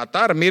para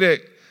rematar,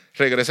 mire,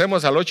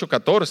 regresemos al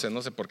 8:14.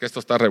 No sé por qué esto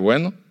está re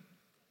bueno.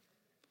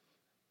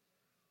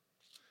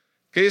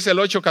 ¿Qué dice el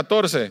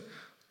 8:14?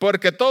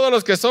 Porque todos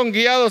los que son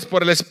guiados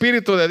por el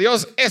Espíritu de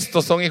Dios,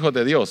 estos son hijos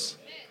de Dios.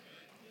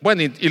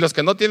 Bueno, y los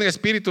que no tienen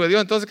Espíritu de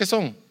Dios, entonces ¿qué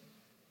son?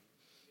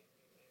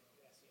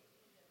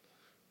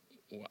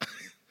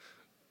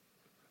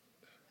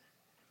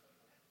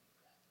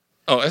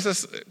 Oh,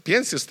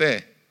 piense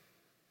usted,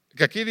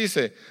 que aquí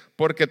dice,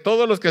 porque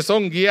todos los que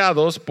son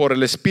guiados por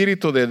el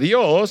Espíritu de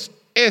Dios,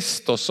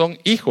 estos son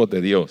hijos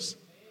de Dios.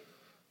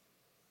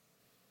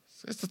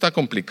 Esto está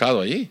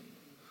complicado allí.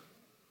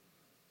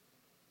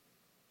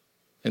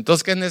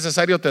 Entonces, ¿qué es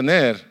necesario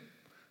tener?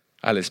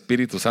 Al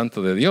Espíritu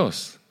Santo de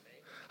Dios.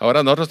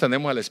 Ahora nosotros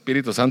tenemos al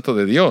Espíritu Santo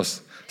de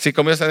Dios. Si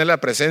comienza a tener la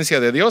presencia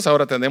de Dios,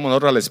 ahora tenemos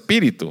nosotros al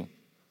Espíritu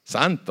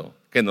Santo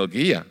que nos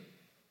guía.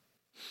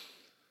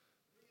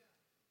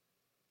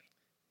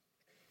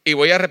 Y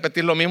voy a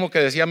repetir lo mismo que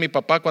decía mi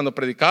papá cuando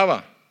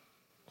predicaba,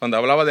 cuando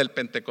hablaba del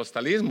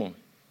pentecostalismo.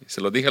 Y se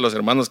lo dije a los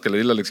hermanos que le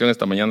di la lección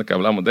esta mañana que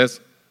hablamos de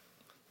eso.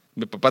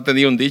 Mi papá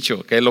tenía un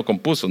dicho que él lo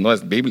compuso, no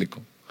es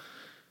bíblico.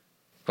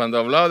 Cuando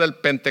hablaba del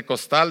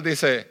pentecostal,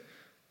 dice,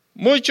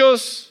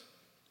 muchos,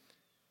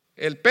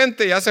 el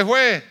pente ya se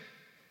fue,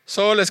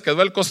 solo les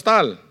quedó el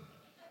costal.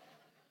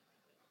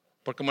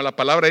 Porque como la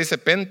palabra dice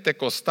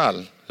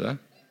pentecostal, ¿verdad?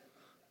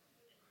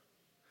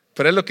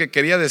 Pero es lo que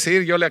quería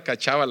decir, yo le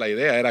acachaba la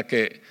idea, era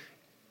que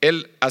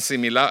él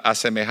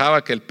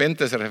asemejaba que el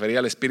pente se refería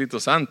al Espíritu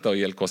Santo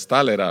y el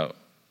costal era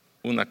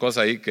una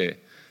cosa ahí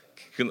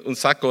un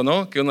saco,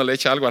 ¿no? Que uno le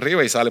echa algo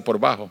arriba y sale por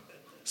bajo. O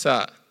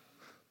sea,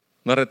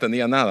 no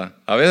retenía nada.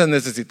 A veces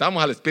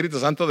necesitamos al Espíritu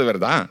Santo de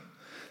verdad.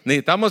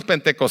 Necesitamos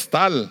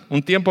pentecostal,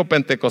 un tiempo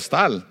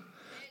pentecostal.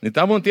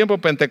 Necesitamos un tiempo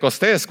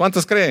pentecostés.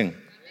 ¿Cuántos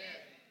creen?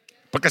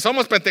 Porque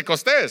somos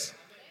pentecostés.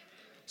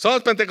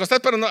 Somos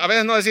pentecostés, pero a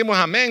veces no decimos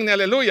amén ni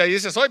aleluya. Y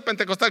dice, soy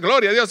pentecostal,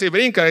 gloria a Dios, y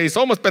brinca, y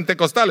somos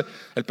pentecostal.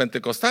 El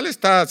pentecostal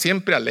está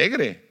siempre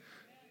alegre.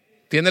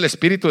 Tiene el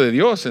Espíritu de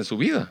Dios en su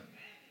vida.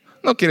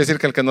 No quiere decir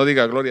que el que no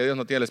diga gloria a Dios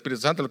no tiene el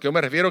Espíritu Santo. Lo que yo me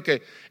refiero es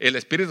que el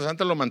Espíritu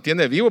Santo lo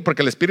mantiene vivo,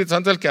 porque el Espíritu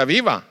Santo es el que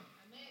aviva.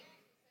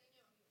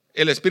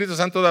 El Espíritu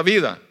Santo da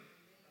vida.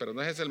 Pero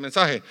no es ese el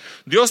mensaje.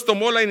 Dios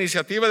tomó la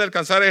iniciativa de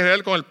alcanzar a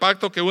Israel con el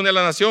pacto que une a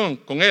la nación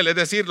con él, es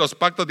decir, los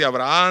pactos de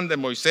Abraham, de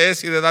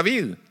Moisés y de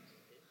David.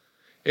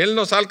 Él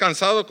nos ha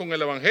alcanzado con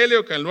el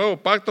Evangelio, con el nuevo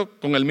pacto,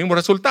 con el mismo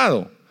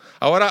resultado.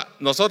 Ahora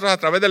nosotros a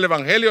través del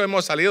Evangelio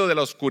hemos salido de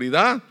la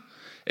oscuridad,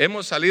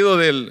 hemos salido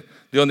de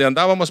donde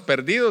andábamos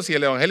perdidos, y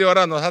el Evangelio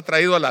ahora nos ha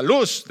traído a la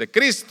luz de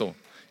Cristo.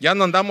 Ya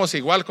no andamos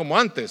igual como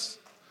antes,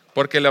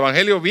 porque el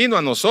Evangelio vino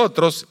a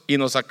nosotros y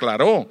nos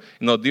aclaró,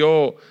 nos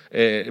dio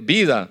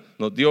vida,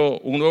 nos dio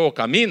un nuevo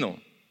camino,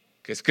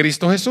 que es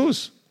Cristo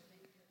Jesús.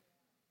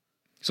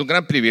 Es un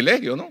gran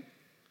privilegio, ¿no?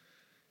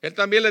 Él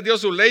también les dio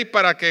su ley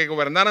para que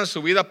gobernaran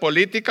su vida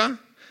política,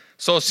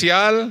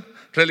 social,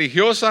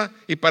 religiosa,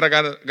 y para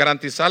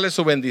garantizarles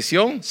su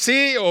bendición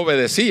si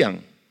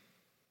obedecían.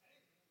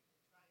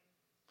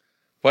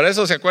 Por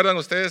eso se acuerdan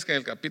ustedes que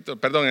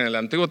en el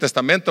Antiguo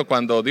Testamento,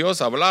 cuando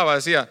Dios hablaba,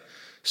 decía,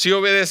 Si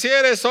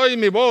obedecieres hoy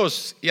mi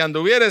voz y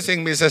anduvieres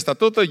en mis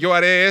estatutos, yo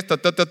haré esto,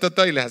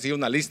 y les hacía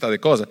una lista de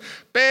cosas.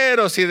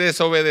 Pero si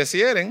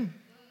desobedecieren,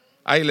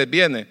 ahí les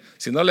viene.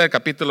 Si no, lee el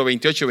capítulo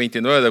 28 y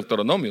 29 de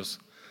Deuteronomios.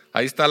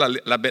 Ahí está,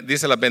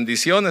 dice las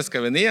bendiciones que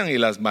venían y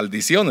las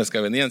maldiciones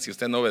que venían si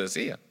usted no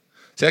obedecía.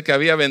 O sea que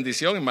había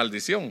bendición y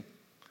maldición.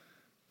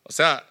 O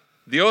sea,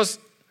 Dios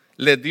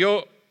les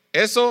dio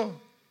eso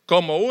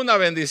como una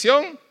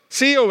bendición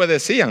si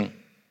obedecían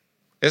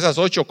esas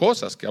 8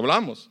 cosas que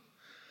hablamos.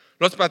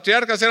 Los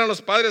patriarcas eran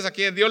los padres a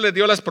quienes Dios les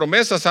dio las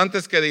promesas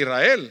antes que de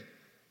Israel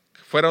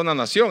fuera una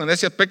nación. En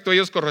ese aspecto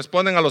ellos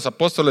corresponden a los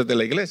apóstoles de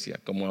la iglesia,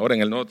 como ahora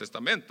en el Nuevo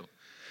Testamento.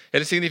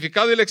 El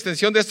significado y la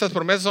extensión de estas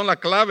promesas son la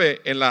clave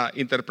en la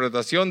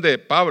interpretación de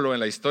Pablo en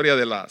la historia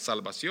de la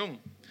salvación.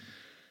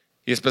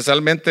 Y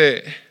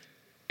especialmente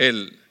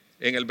en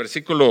el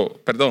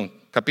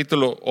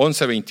capítulo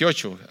 11,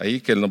 28,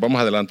 ahí que nos vamos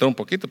a adelantar un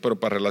poquito, pero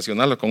para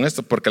relacionarlo con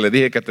esto, porque le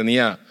dije que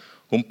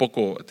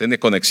tiene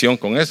conexión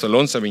con eso, el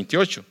 11,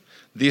 28.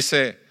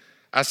 Dice,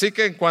 así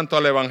que en cuanto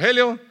al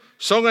evangelio,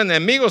 son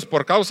enemigos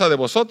por causa de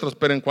vosotros,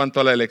 pero en cuanto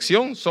a la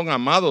elección, son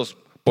amados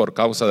por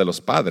causa de los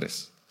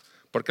padres.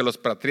 Porque los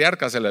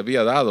patriarcas se les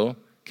había dado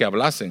que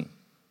hablasen.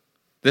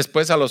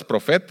 Después a los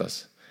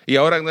profetas. Y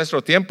ahora en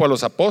nuestro tiempo a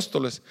los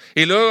apóstoles.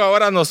 Y luego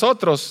ahora a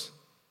nosotros,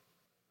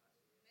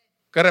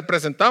 que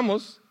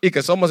representamos y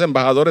que somos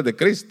embajadores de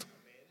Cristo.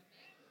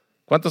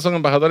 ¿Cuántos son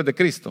embajadores de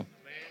Cristo?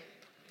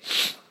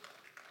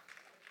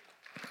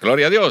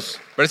 Gloria a Dios.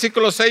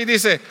 Versículo 6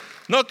 dice,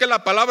 no que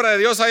la palabra de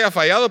Dios haya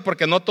fallado,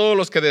 porque no todos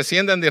los que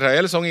descienden de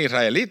Israel son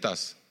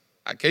israelitas.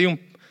 Aquí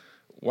hay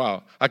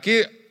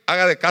aquí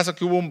haga de caso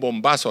que hubo un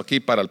bombazo aquí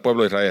para el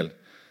pueblo de Israel.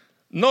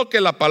 No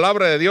que la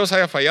palabra de Dios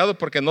haya fallado,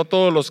 porque no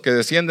todos los que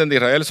descienden de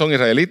Israel son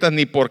israelitas,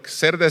 ni por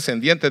ser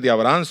descendientes de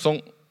Abraham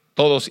son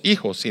todos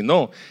hijos,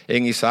 sino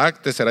en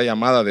Isaac te será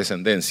llamada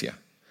descendencia.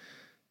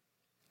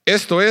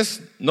 Esto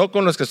es, no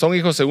con los que son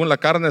hijos según la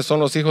carne son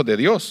los hijos de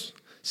Dios,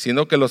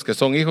 sino que los que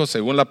son hijos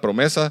según la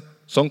promesa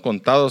son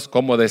contados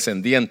como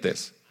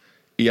descendientes.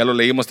 Y ya lo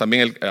leímos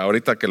también,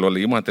 ahorita que lo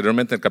leímos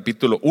anteriormente, el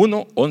capítulo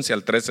 1, 11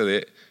 al 13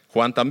 de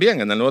Juan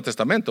también, en el Nuevo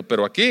Testamento.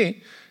 Pero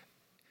aquí,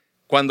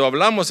 cuando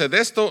hablamos de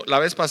esto, la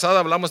vez pasada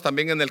hablamos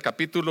también en el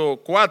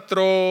capítulo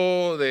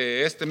 4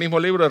 de este mismo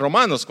libro de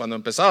Romanos, cuando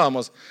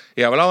empezábamos,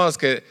 y hablábamos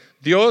que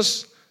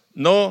Dios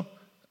no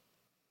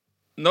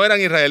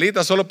eran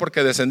israelitas solo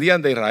porque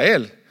descendían de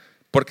Israel,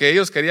 porque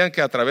ellos querían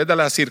que a través de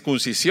la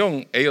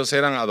circuncisión ellos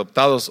eran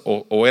adoptados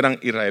o eran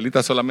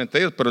israelitas solamente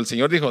ellos. Pero el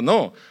Señor dijo,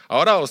 no,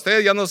 ahora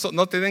ustedes ya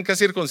no tienen que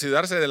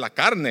circuncidarse de la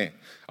carne.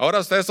 Ahora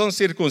ustedes son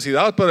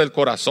circuncidados por el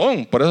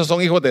corazón. Por eso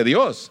son hijos de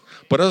Dios.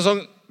 Por eso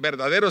son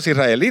verdaderos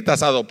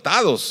israelitas,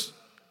 adoptados.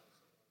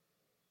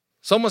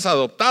 Somos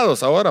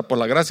adoptados ahora por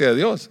la gracia de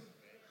Dios.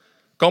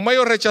 Como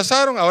ellos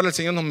rechazaron, ahora el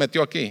Señor nos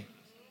metió aquí.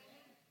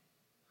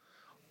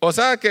 O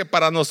sea que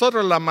para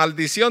nosotros la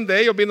maldición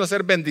de ellos vino a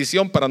ser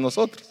bendición para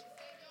nosotros.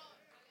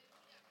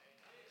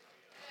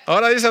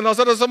 Ahora dice,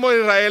 nosotros somos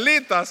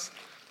israelitas,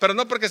 pero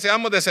no porque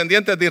seamos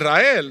descendientes de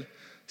Israel,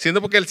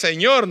 sino porque el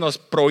Señor nos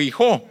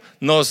prohijó,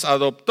 nos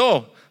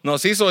adoptó,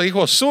 nos hizo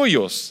hijos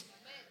suyos,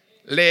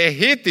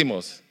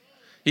 legítimos.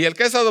 Y el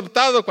que es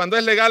adoptado, cuando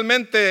es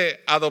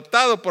legalmente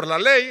adoptado por la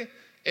ley,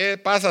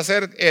 pasa a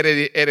ser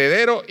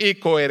heredero y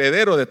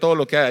coheredero de todo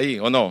lo que hay ahí,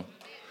 ¿o no?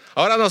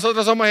 Ahora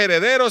nosotros somos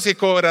herederos y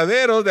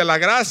coherederos de la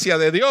gracia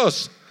de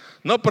Dios,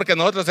 no porque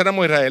nosotros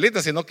éramos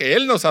israelitas, sino que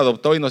Él nos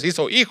adoptó y nos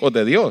hizo hijos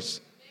de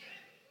Dios.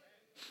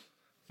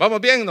 ¿Vamos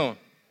bien, no?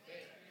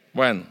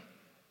 Bueno,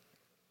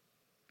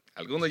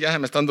 algunos ya se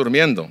me están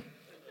durmiendo.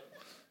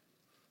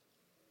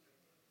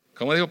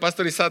 Como dijo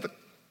Pastor Isaac,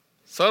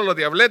 solo los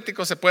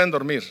diabléticos se pueden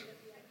dormir.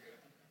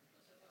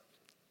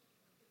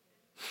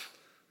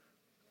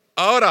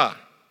 Ahora,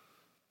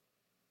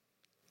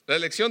 la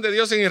elección de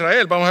Dios en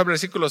Israel, vamos al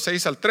versículo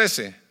 6 al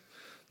 13.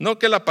 No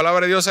que la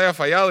palabra de Dios haya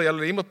fallado, ya lo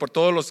leímos, por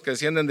todos los que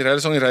descienden de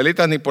Israel son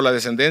israelitas, ni por la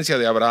descendencia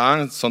de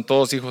Abraham son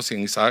todos hijos,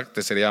 en Isaac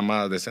te sería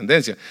llamada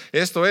descendencia.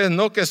 Esto es,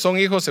 no que son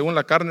hijos según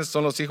la carne,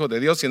 son los hijos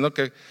de Dios, sino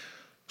que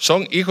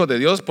son hijos de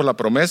Dios por la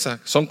promesa,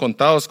 son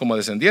contados como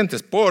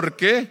descendientes,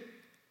 porque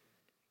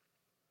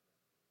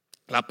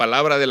la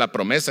palabra de la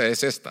promesa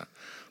es esta: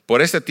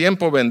 por este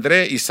tiempo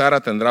vendré y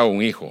Sara tendrá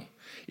un hijo.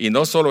 Y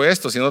no solo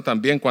esto, sino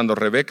también cuando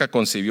Rebeca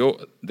concibió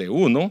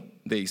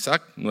de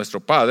Isaac, nuestro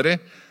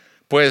padre,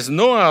 pues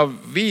no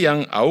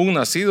habían aún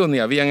nacido, ni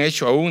habían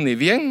hecho aún ni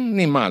bien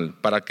ni mal,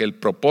 para que el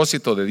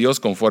propósito de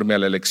Dios conforme a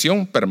la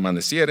elección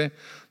permaneciere,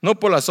 no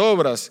por las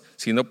obras,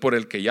 sino por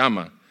el que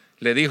llama.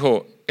 Le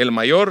dijo, el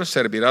mayor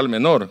servirá al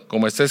menor,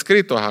 como está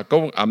escrito, a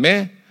Jacob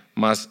amé,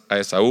 mas a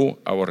Esaú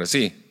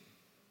aborrecí.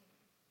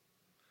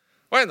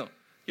 Bueno,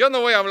 yo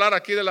no voy a hablar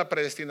aquí de la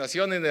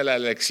predestinación, ni de la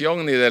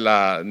elección, ni de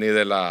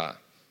la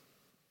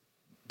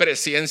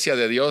presciencia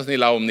de Dios, ni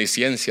la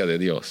omnisciencia de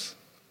Dios.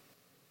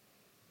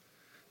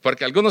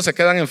 Porque algunos se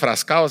quedan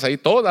enfrascados ahí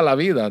toda la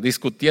vida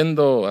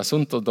discutiendo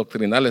asuntos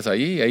doctrinales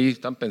ahí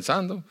están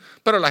pensando.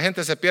 Pero la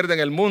gente se pierde en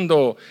el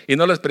mundo y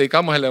no les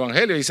predicamos el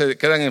evangelio y se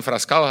quedan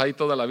enfrascados ahí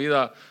toda la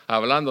vida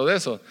hablando de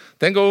eso.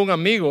 Tengo un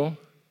amigo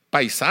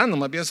paisano,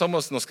 más bien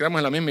nos creamos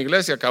en la misma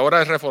iglesia, que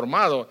ahora es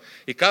reformado,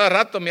 y cada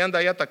rato me anda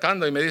ahí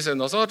atacando y me dice,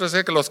 nosotros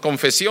es que las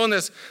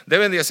confesiones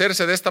deben de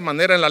hacerse de esta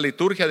manera en la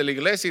liturgia de la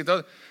iglesia y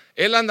todo.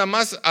 Él anda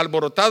más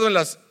alborotado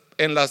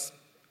en las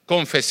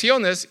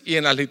confesiones y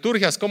en las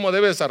liturgias, cómo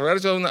debe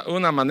desarrollarse de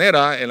una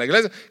manera en la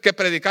iglesia, que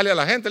predicarle a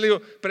la gente. Le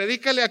digo,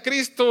 predícale a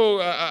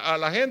Cristo a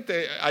la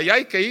gente, allá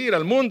hay que ir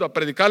al mundo a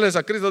predicarles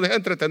a Cristo, deja de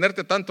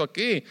entretenerte tanto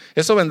aquí,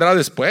 eso vendrá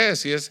después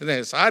si es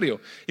necesario.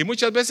 Y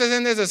muchas veces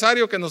es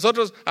necesario que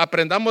nosotros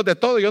aprendamos de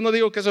todo. Yo no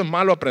digo que eso es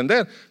malo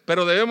aprender,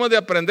 pero debemos de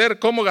aprender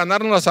cómo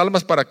ganarnos las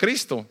almas para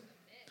Cristo.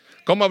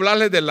 Cómo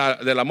hablarles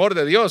del amor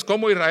de Dios,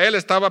 cómo Israel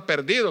estaba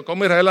perdido,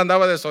 cómo Israel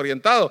andaba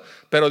desorientado,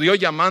 pero Dios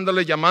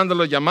llamándole,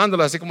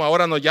 así como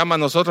ahora nos llama a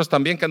nosotros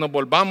también, que nos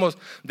volvamos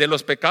de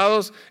los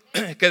pecados,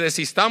 que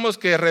desistamos,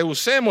 que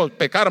rehusemos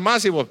pecar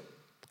más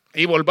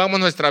y volvamos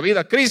nuestra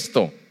vida a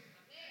Cristo.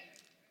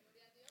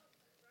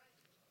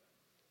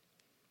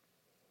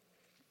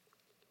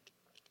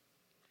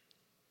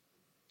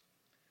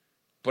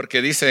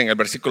 Porque dice en el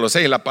versículo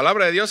 6, la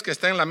palabra de Dios que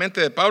está en la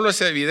mente de Pablo es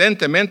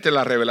evidentemente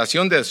la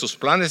revelación de sus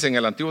planes en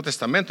el Antiguo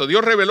Testamento.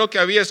 Dios reveló que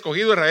había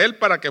escogido a Israel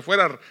para que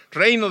fuera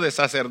reino de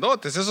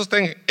sacerdotes. Eso está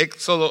en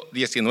Éxodo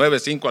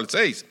 19, 5 al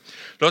 6.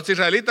 Los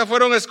israelitas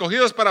fueron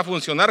escogidos para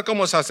funcionar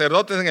como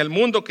sacerdotes en el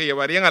mundo que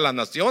llevarían a las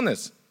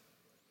naciones.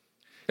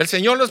 El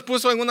Señor los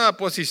puso en una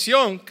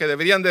posición que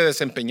deberían de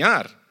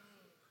desempeñar,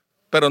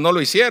 pero no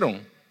lo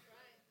hicieron.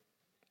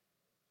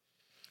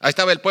 Ahí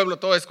estaba el pueblo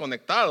todo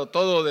desconectado,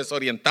 todo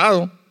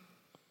desorientado.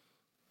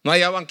 No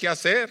hallaban qué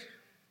hacer.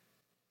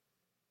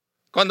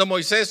 Cuando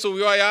Moisés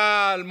subió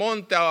allá al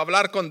monte a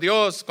hablar con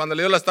Dios, cuando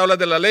le dio las tablas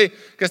de la ley,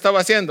 ¿qué estaba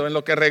haciendo? En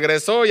lo que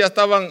regresó ya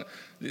estaban,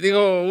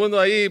 dijo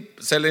uno ahí,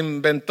 se le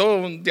inventó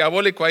un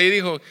diabólico ahí,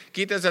 dijo,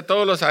 quítense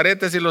todos los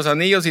aretes y los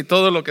anillos y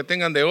todo lo que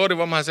tengan de oro y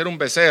vamos a hacer un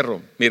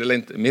becerro.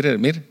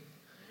 Mire.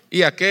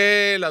 Y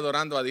aquel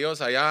adorando a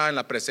Dios allá en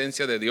la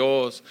presencia de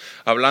Dios,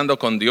 hablando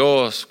con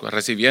Dios,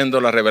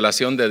 recibiendo la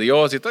revelación de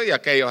Dios y todo, y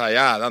aquellos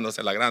allá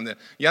dándose la grande.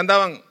 Y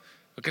andaban,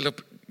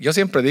 yo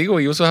siempre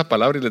digo y uso esa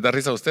palabra y les da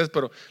risa a ustedes,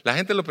 pero la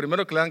gente lo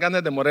primero que le dan ganas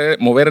es de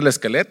mover el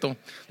esqueleto.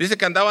 Dice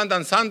que andaban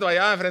danzando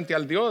allá frente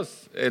al Dios,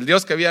 el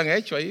Dios que habían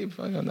hecho ahí,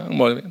 andaban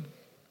moviendo,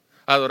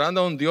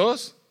 adorando a un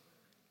Dios.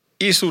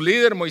 Y su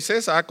líder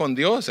Moisés con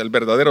Dios, el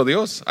verdadero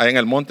Dios, allá en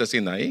el monte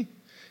Sinaí,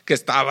 que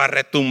estaba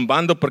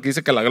retumbando porque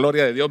dice que la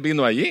gloria de Dios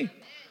vino allí,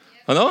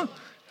 ¿o no?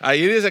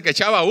 Ahí dice que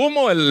echaba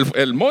humo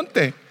el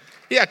monte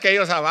y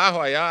aquellos abajo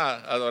allá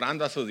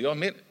adorando a su Dios.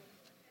 Mire,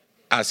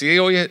 así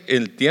hoy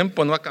el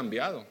tiempo no ha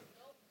cambiado.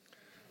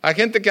 Hay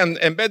gente que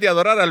en vez de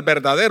adorar al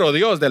verdadero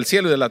Dios del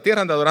cielo y de la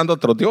tierra, anda adorando a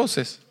otros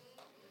dioses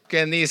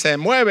que ni se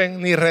mueven,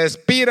 ni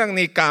respiran,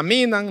 ni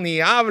caminan,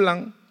 ni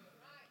hablan.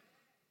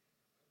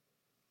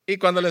 Y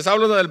cuando les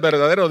hablo del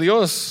verdadero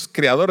Dios,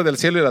 creador del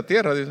cielo y la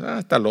tierra, dicen,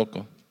 está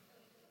loco.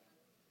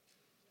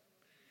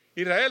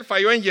 Israel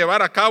falló en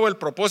llevar a cabo el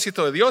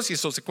propósito de Dios y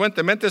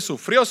subsecuentemente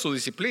sufrió su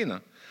disciplina.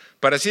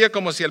 Parecía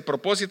como si el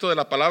propósito de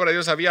la palabra de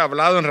Dios había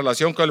hablado en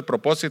relación con el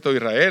propósito de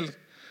Israel,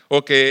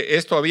 o que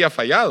esto había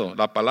fallado.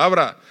 La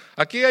palabra,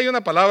 aquí hay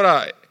una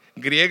palabra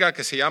griega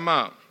que se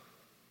llama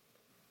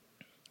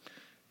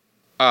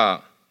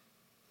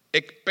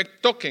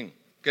ekpektoken,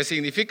 que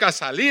significa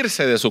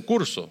salirse de su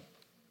curso.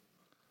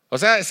 O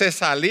sea, se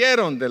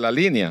salieron de la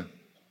línea.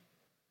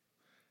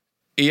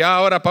 Y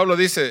ahora Pablo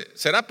dice,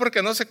 ¿será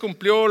porque no se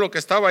cumplió lo que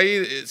estaba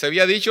ahí? Se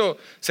había dicho,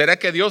 ¿será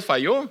que Dios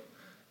falló?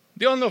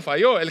 Dios no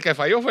falló, el que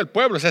falló fue el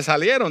pueblo. Se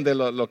salieron de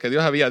lo que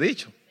Dios había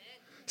dicho.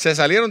 Se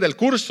salieron del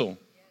curso.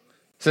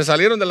 Se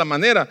salieron de la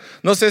manera.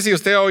 No sé si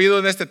usted ha oído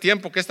en este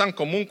tiempo que es tan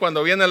común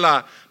cuando viene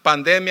la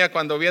pandemia,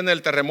 cuando viene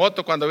el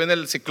terremoto, cuando viene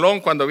el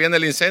ciclón, cuando viene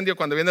el incendio,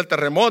 cuando viene el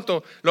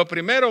terremoto. Lo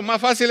primero,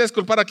 más fácil es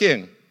culpar ¿a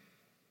quién?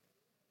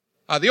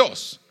 A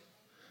Dios.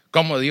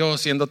 Como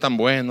Dios, siendo tan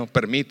bueno,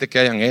 permite que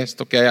hayan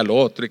esto, que haya lo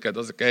otro y que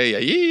entonces que haya.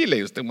 Y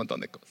leí usted un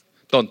montón de cosas,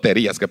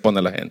 tonterías que pone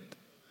la gente.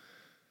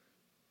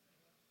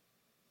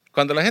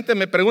 Cuando la gente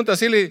me pregunta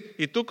así,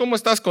 ¿y tú cómo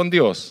estás con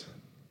Dios?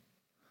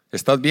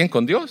 ¿Estás bien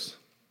con Dios?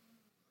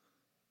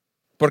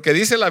 Porque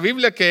dice la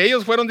Biblia que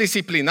ellos fueron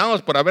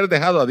disciplinados por haber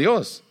dejado a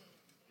Dios.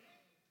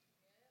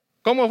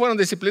 ¿Cómo fueron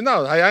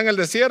disciplinados? Allá en el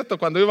desierto,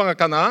 cuando iban a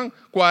Canaán,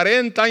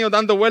 40 años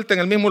dando vuelta en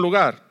el mismo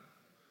lugar.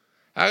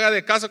 Haga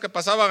de caso que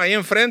pasaban ahí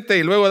enfrente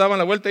y luego daban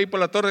la vuelta ahí por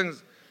la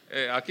Torrens,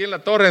 aquí en la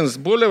Torrens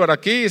Boulevard,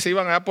 aquí, y se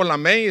iban allá por la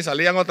Main y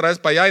salían otra vez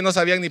para allá y no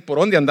sabían ni por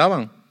dónde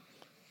andaban.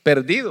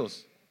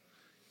 Perdidos.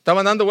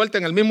 Estaban dando vuelta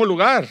en el mismo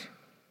lugar.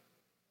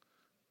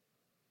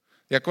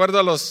 De acuerdo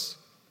a los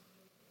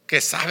que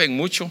saben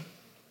mucho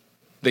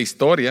de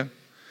historia,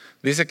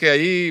 dice que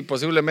ahí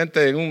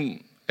posiblemente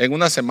en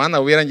una semana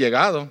hubieran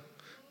llegado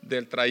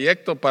del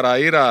trayecto para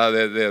ir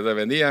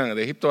venían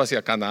de Egipto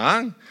hacia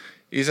Canaán.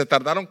 Y se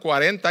tardaron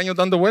 40 años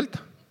dando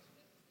vuelta.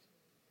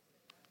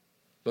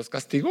 Los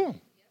castigó.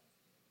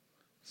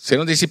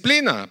 Hicieron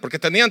disciplina, porque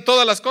tenían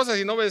todas las cosas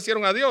y no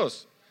obedecieron a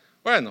Dios.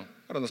 Bueno,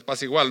 ahora nos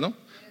pasa igual, ¿no?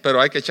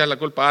 Pero hay que echar la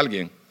culpa a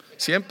alguien.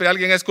 Siempre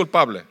alguien es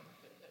culpable.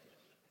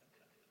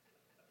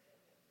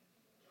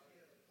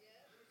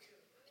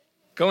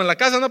 Como en la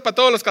casa, no para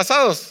todos los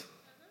casados.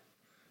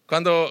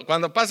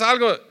 Cuando pasa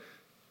algo,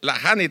 la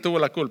Hani tuvo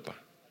la culpa.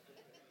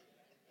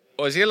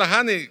 O si es la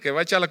Hani que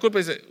va a echar la culpa,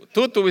 dice,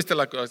 tú tuviste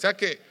la culpa. O sea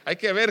que hay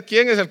que ver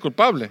quién es el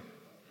culpable.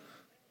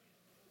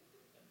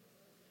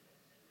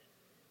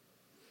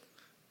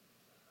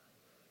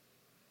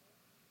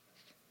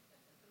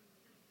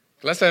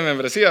 Clase de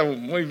membresía,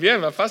 muy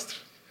bien, ¿va, pastor?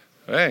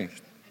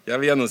 Ya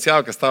había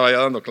anunciado que estaba ya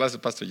dando clases,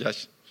 pastor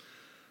Yash.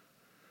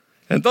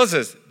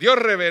 Entonces, Dios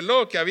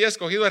reveló que había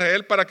escogido a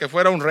Israel para que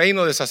fuera un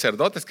reino de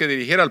sacerdotes que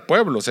dirigiera al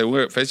pueblo,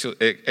 según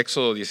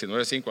Éxodo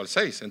 19, 5 al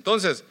 6.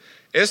 Entonces,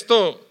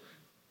 esto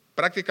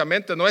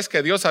prácticamente no es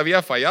que Dios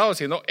había fallado,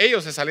 sino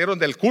ellos se salieron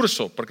del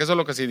curso, porque eso es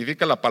lo que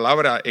significa la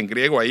palabra en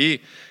griego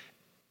ahí,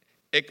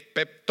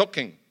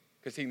 ekpeptoken,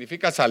 que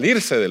significa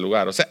salirse del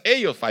lugar. O sea,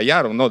 ellos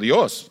fallaron, no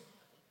Dios.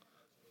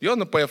 Dios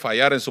no puede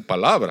fallar en su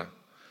palabra,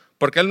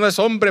 porque Él no es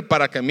hombre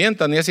para que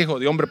mienta, ni es hijo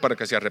de hombre para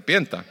que se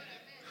arrepienta.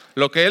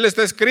 Lo que Él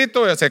está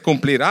escrito se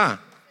cumplirá.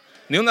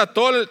 Ni una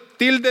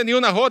tilde ni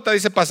una jota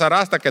dice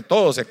pasará hasta que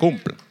todo se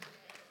cumpla.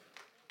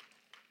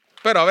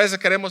 Pero a veces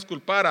queremos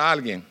culpar a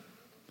alguien.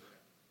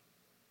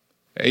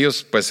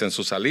 Ellos pues en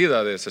su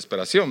salida de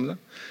desesperación, ¿no?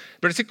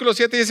 Versículo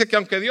 7 dice que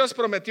aunque Dios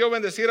prometió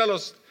bendecir a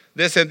los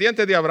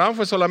descendientes de Abraham,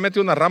 fue solamente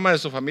una rama de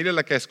su familia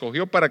la que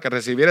escogió para que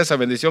recibiera esa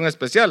bendición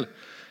especial.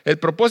 El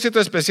propósito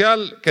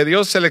especial que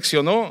Dios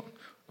seleccionó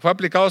fue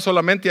aplicado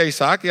solamente a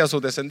Isaac y a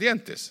sus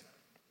descendientes.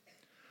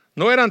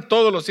 No eran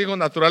todos los hijos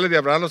naturales de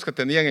Abraham los que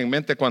tenían en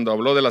mente cuando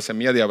habló de la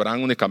semilla de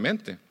Abraham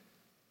únicamente.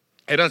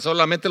 Eran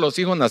solamente los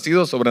hijos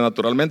nacidos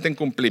sobrenaturalmente en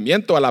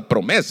cumplimiento a la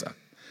promesa.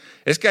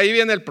 Es que ahí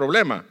viene el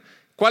problema.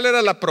 ¿Cuál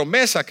era la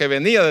promesa que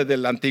venía desde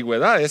la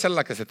antigüedad? Esa es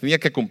la que se tenía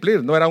que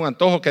cumplir. No era un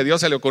antojo que a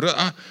Dios se le ocurrió.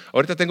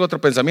 Ahorita tengo otro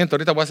pensamiento,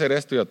 ahorita voy a hacer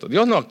esto y otro.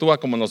 Dios no actúa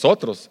como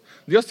nosotros.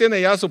 Dios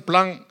tiene ya su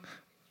plan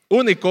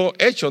único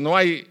hecho. No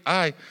hay,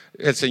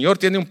 el Señor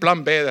tiene un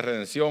plan B de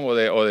redención o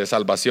de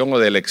salvación o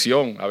de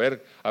elección. A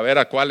ver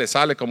a cuál le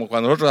sale. Como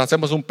cuando nosotros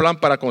hacemos un plan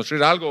para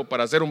construir algo,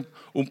 para hacer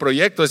un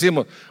proyecto,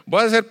 decimos,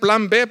 voy a hacer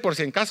plan B por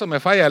si en caso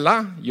me falla el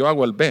A, yo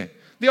hago el B.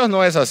 Dios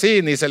no es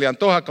así, ni se le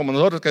antoja como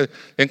nosotros, que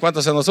en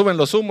cuanto se nos suben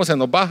los humos, se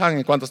nos bajan,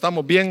 en cuanto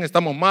estamos bien,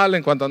 estamos mal,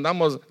 en cuanto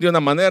andamos de una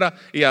manera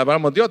y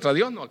hablamos de otra.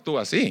 Dios no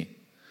actúa así.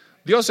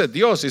 Dios es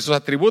Dios y sus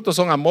atributos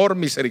son amor,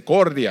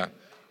 misericordia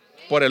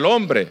por el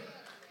hombre.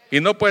 Y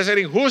no puede ser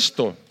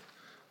injusto,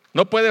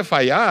 no puede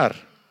fallar,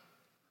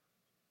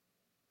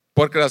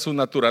 porque su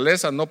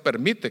naturaleza no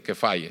permite que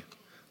falle.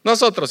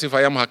 Nosotros sí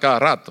fallamos a cada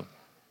rato.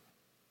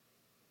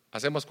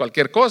 Hacemos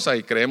cualquier cosa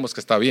y creemos que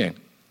está bien,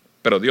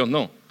 pero Dios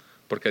no,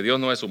 porque Dios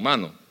no es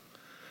humano.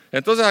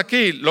 Entonces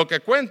aquí lo que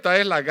cuenta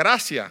es la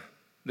gracia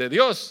de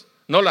Dios,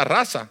 no la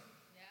raza.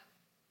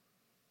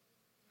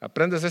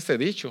 Aprendes este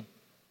dicho.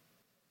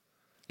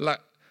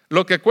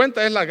 Lo que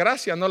cuenta es la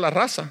gracia, no la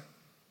raza.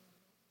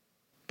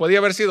 Podía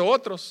haber sido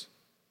otros,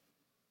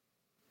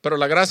 pero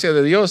la gracia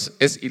de Dios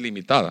es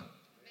ilimitada.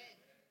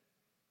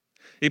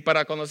 Y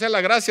para conocer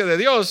la gracia de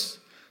Dios,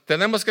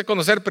 tenemos que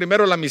conocer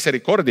primero la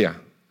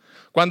misericordia.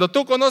 Cuando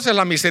tú conoces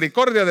la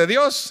misericordia de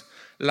Dios,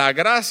 la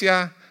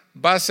gracia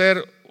va a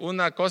ser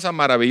una cosa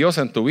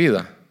maravillosa en tu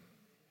vida.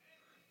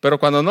 Pero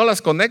cuando no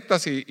las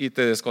conectas y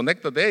te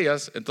desconectas de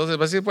ellas, entonces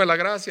vas a decir, pues la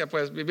gracia,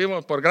 pues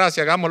vivimos por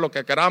gracia, hagamos lo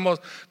que queramos,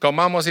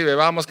 comamos y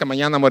bebamos, que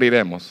mañana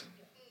moriremos.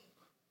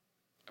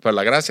 Pero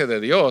la gracia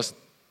de Dios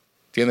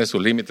tiene sus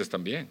límites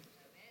también.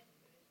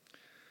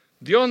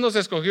 Dios no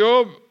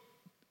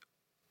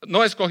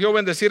escogió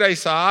bendecir a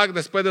Isaac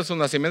después de su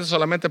nacimiento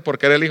solamente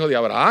porque era el hijo de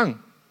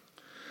Abraham.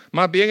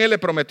 Más bien Él le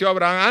prometió a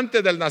Abraham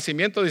antes del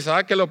nacimiento de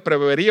Isaac que lo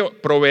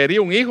proveería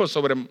un hijo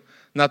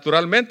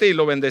sobrenaturalmente y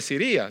lo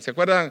bendeciría. ¿Se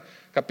acuerdan?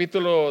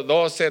 Capítulo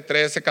 12,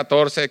 13,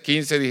 14,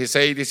 15,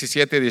 16,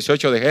 17,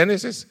 18 de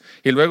Génesis.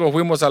 Y luego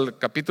fuimos al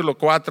capítulo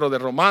 4 de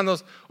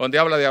Romanos, donde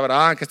habla de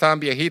Abraham, que estaban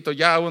viejitos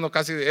ya,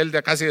 él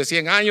de casi de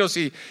 100 años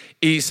y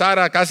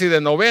Sara casi de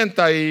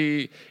 90.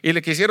 Y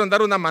le quisieron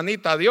dar una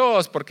manita a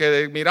Dios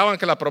porque miraban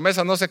que la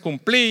promesa no se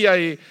cumplía.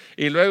 Y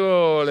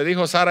luego le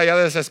dijo Sara ya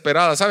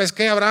desesperada, ¿sabes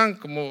qué, Abraham?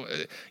 Como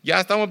ya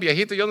estamos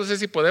viejitos, yo no sé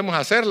si podemos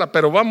hacerla,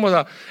 pero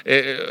vamos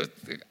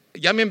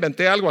ya me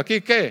inventé algo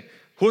aquí,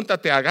 ¿qué?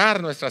 Júntate a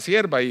Agar, nuestra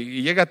sierva,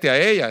 y llégate a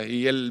ella.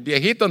 Y el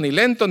viejito, ni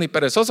lento ni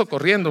perezoso,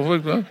 corriendo.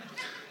 ¿No?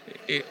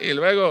 Y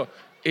luego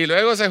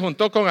se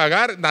juntó con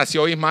Agar,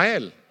 nació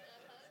Ismael.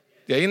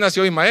 De ahí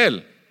nació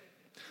Ismael.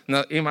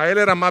 Ismael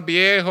era más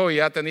viejo y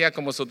ya tenía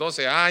como sus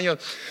 12 años.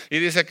 Y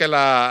dice que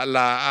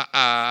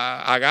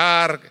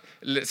Agar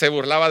se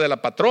burlaba de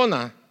la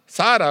patrona,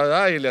 Sara,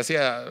 ¿verdad? Y le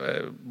hacía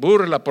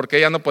burla porque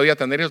ella no podía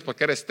tener hijos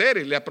porque era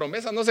estéril. La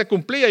promesa no se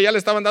cumplía, ya le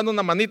estaban dando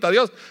una manita a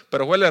Dios,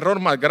 pero fue el error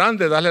más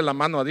grande darle la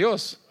mano a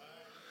Dios.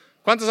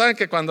 ¿Cuántos saben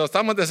que cuando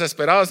estamos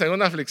desesperados en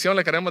una aflicción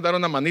le queremos dar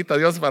una manita a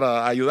Dios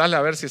para ayudarle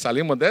a ver si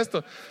salimos de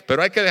esto?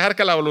 Pero hay que dejar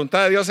que la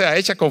voluntad de Dios sea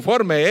hecha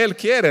conforme Él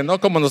quiere, no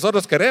como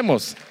nosotros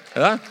queremos,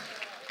 ¿verdad?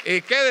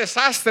 Y qué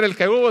desastre el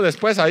que hubo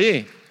después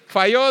allí.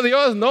 ¿Falló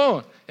Dios?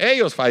 No,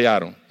 ellos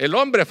fallaron. El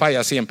hombre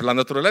falla siempre, la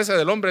naturaleza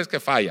del hombre es que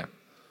falla.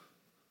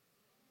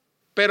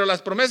 Pero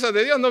las promesas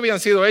de Dios no habían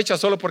sido hechas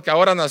solo porque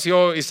ahora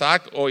nació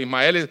Isaac o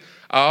Ismael.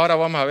 Ahora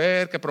vamos a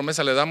ver qué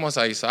promesa le damos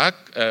a Isaac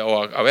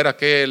o a ver a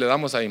qué le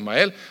damos a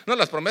Ismael. No,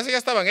 las promesas ya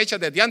estaban hechas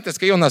desde antes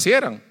que ellos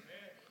nacieran.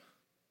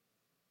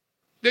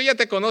 Dios ya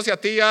te conoce a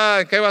ti,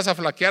 ya que vas a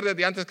flaquear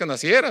desde antes que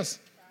nacieras.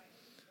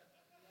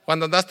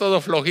 Cuando andas todo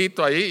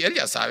flojito ahí, Él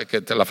ya sabe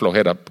que la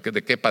flojera,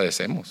 de qué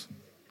padecemos.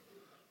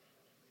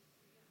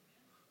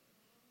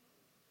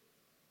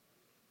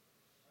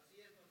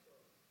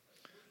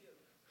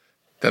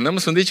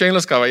 Tenemos un dicho ahí en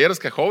los caballeros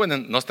que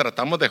jóvenes, nos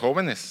tratamos de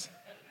jóvenes.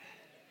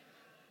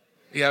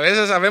 Y a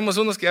veces sabemos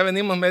unos que ya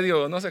venimos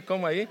medio, no sé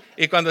cómo ahí.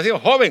 Y cuando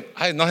decimos joven,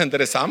 ay, nos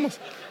enderezamos.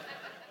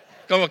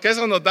 Como que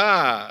eso nos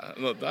da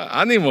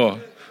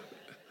ánimo.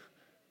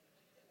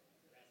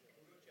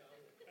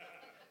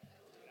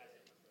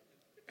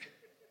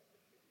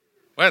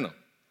 Bueno.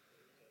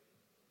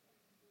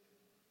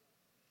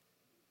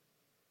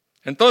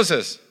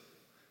 Entonces,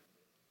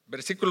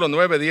 versículo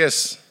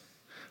 9-10.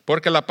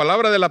 Porque la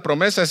palabra de la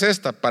promesa es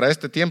esta: para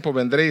este tiempo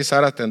vendré y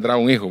Sara tendrá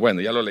un hijo. Bueno,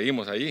 ya lo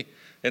leímos allí.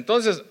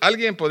 Entonces,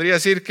 alguien podría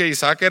decir que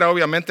Isaac era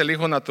obviamente el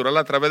hijo natural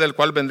a través del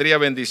cual vendría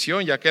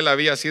bendición, ya que él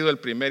había sido el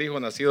primer hijo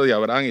nacido de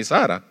Abraham y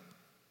Sara.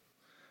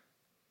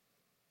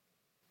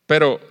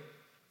 Pero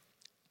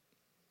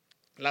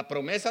la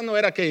promesa no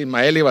era que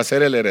Ismael iba a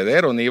ser el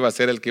heredero, ni iba a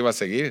ser el que iba a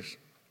seguir,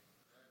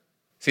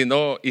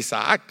 sino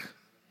Isaac.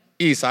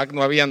 Isaac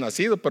no había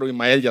nacido, pero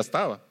Ismael ya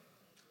estaba.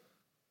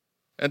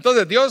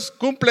 Entonces Dios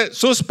cumple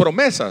sus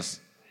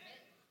promesas,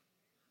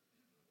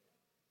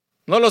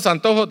 no los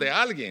antojos de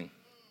alguien,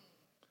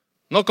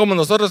 no como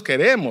nosotros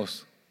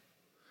queremos.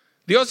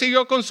 Dios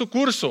siguió con su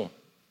curso.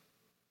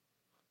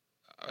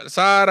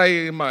 Sara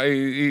y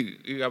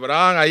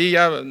Abraham ahí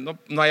ya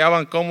no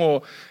hallaban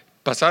cómo,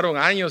 pasaron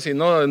años y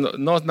no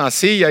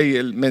nacía, y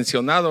el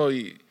mencionado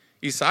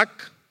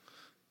Isaac,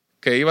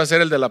 que iba a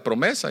ser el de la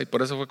promesa, y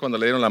por eso fue cuando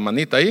le dieron la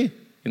manita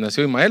ahí y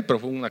nació Ismael, pero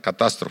fue una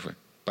catástrofe.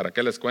 ¿Para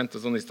qué les cuento?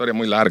 Es una historia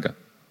muy larga.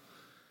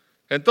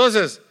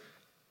 Entonces,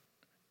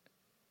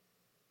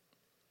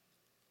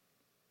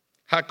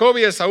 Jacob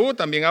y Esaú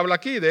también habla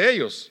aquí de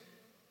ellos.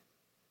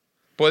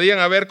 Podían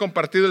haber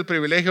compartido el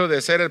privilegio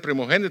de ser el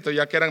primogénito,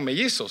 ya que eran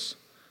mellizos.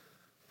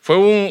 Fue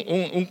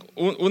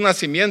un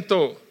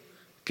nacimiento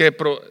que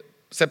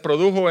se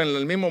produjo en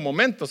el mismo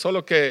momento,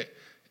 solo que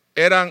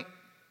eran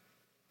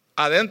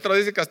adentro,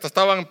 dice que hasta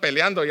estaban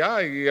peleando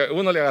ya, y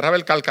uno le agarraba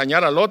el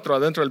calcañar al otro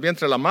adentro del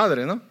vientre de la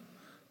madre, ¿no?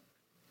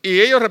 Y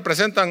ellos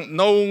representan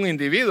no un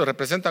individuo,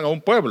 representan a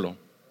un pueblo.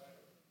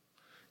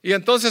 Y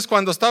entonces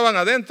cuando estaban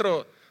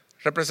adentro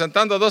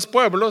representando a dos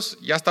pueblos,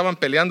 ya estaban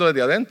peleando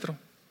desde adentro.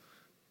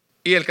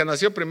 Y el que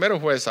nació primero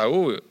fue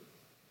Esaú,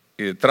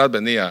 y detrás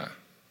venía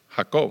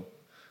Jacob.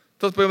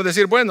 Entonces podemos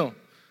decir, bueno,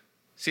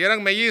 si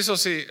eran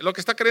mellizos, y lo que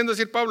está queriendo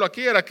decir Pablo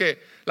aquí era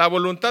que la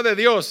voluntad de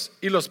Dios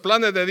y los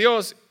planes de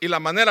Dios y la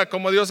manera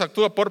como Dios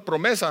actúa por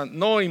promesa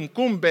no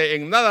incumbe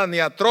en nada, ni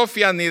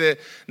atrofia, ni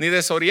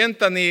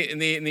desorienta,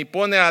 ni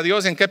pone a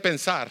Dios en qué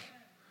pensar.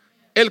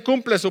 Él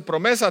cumple su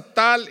promesa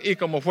tal y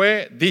como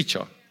fue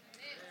dicho.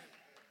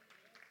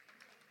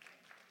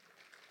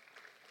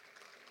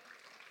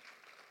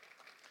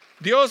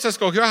 Dios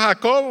escogió a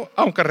Jacob,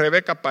 aunque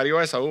Rebeca parió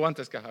a Esaú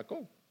antes que a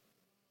Jacob.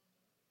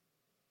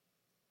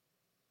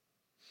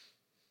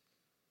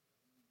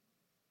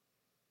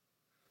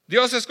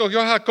 Dios escogió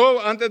a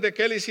Jacob antes de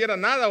que él hiciera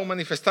nada o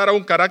manifestara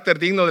un carácter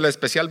digno de la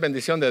especial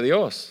bendición de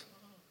Dios.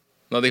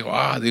 No dijo,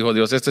 dijo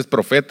Dios, este es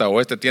profeta, o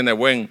este tiene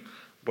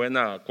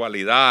buena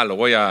cualidad, lo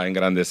voy a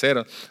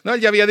engrandecer. No, él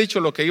ya había dicho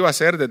lo que iba a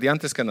hacer desde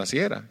antes que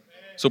naciera.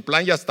 Su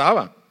plan ya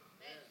estaba.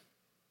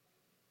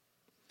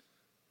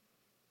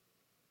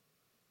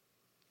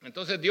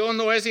 Entonces Dios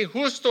no es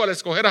injusto al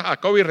escoger a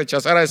Jacob y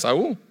rechazar a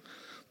Esaú,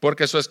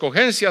 porque su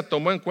escogencia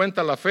tomó en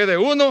cuenta la fe de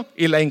uno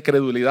y la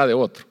incredulidad de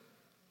otro.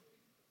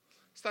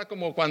 Está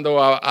como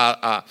cuando,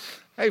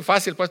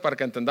 fácil pues para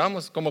que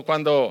entendamos, como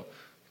cuando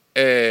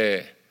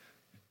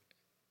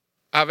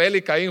Abel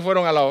y Caín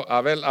fueron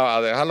a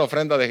dejar la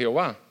ofrenda de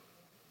Jehová.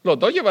 Los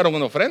dos llevaron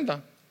una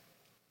ofrenda.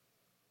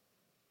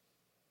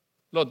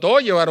 Los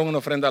dos llevaron una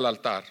ofrenda al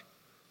altar.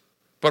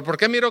 ¿Por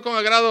qué miró con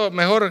agrado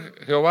mejor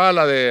Jehová a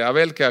la de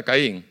Abel que a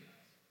Caín?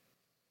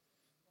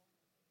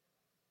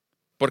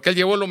 Porque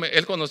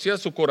él conocía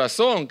su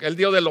corazón, que él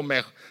dio de lo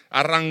mejor,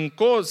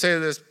 arrancó, se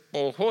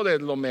despojó de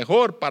lo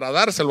mejor para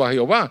dárselo a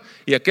Jehová.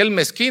 Y aquel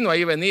mezquino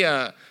ahí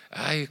venía,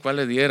 ¿cuál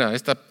le diera?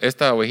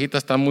 Esta ovejita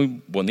está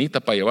muy bonita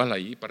para llevarla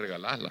allí, para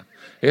regalarla.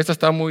 Esta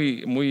está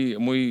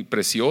muy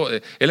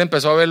preciosa. Él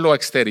empezó a ver lo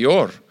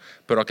exterior,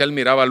 pero aquel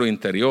miraba lo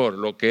interior,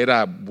 lo que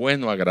era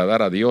bueno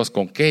agradar a Dios,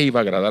 con qué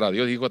iba a agradar a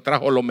Dios. Dijo,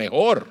 trajo lo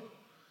mejor.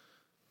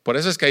 Por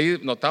eso es que ahí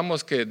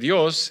notamos que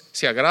Dios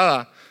se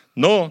agrada,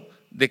 no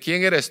de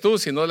quién eres tú,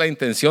 sino de la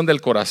intención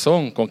del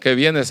corazón, con qué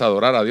vienes a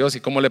adorar a Dios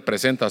y cómo le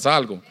presentas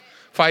algo.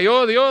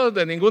 ¿Falló Dios?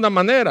 De ninguna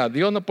manera.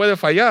 Dios no puede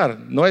fallar,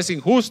 no es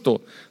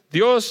injusto.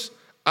 Dios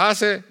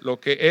hace lo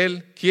que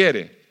Él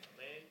quiere.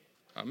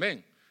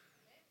 Amén.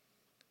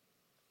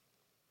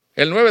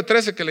 El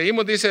 9:13 que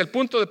leímos dice, el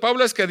punto de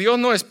Pablo es que Dios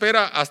no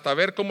espera hasta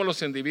ver cómo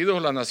los individuos o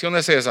las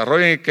naciones se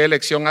desarrollan y qué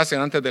elección hacen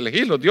antes de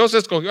elegirlos. Dios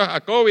escogió a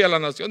Jacob y a la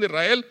nación de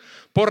Israel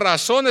por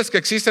razones que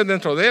existen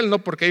dentro de él, no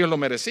porque ellos lo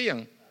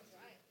merecían.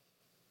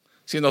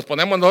 Si nos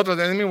ponemos nosotros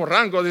en el mismo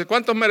rango,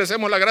 ¿cuántos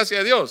merecemos la gracia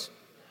de Dios?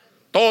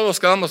 Todos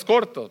quedamos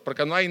cortos,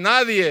 porque no hay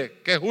nadie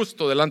que es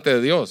justo delante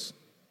de Dios.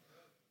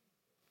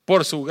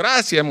 Por su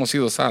gracia hemos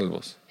sido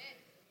salvos.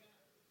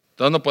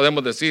 Entonces no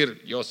podemos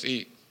decir, yo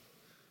sí.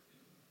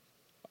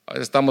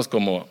 Estamos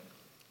como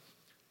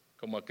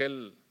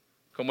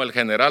el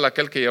general,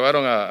 aquel que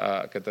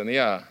llevaron que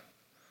tenía,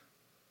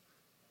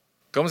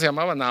 ¿cómo se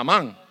llamaba?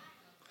 Naamán.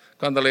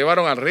 Cuando le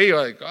llevaron al río,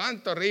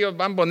 ¿cuántos ríos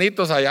van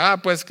bonitos allá?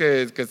 Pues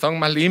que son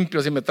más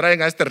limpios y me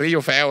traen a este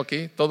río feo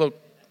aquí,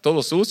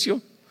 todo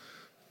sucio.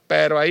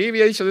 Pero ahí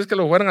había dicho Dios que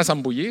lo fueran a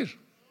zambullir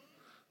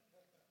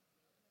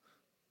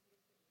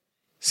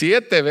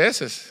 7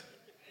 veces.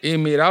 Y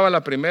miraba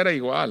la primera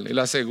igual, y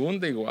la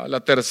segunda igual,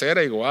 la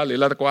tercera igual, y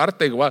la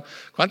cuarta igual.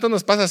 ¿Cuánto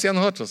nos pasa así a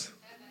nosotros?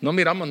 No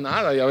miramos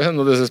nada y a veces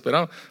nos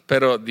desesperamos.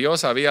 Pero Dios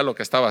sabía lo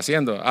que estaba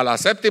haciendo. A la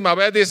 7ª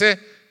vez dice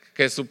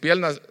que su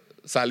piel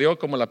salió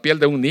como la piel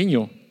de un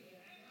niño.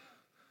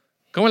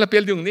 Como la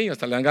piel de un niño.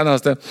 Hasta le dan ganas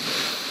a usted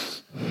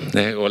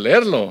de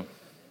olerlo.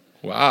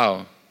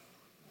 Wow.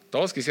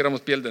 Todos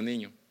quisiéramos piel de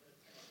niño.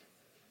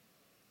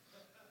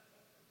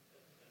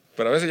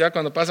 Pero a veces ya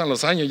cuando pasan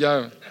los años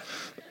ya...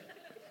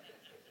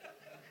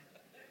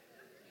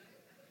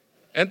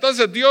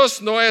 Entonces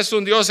Dios no es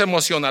un Dios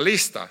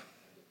emocionalista.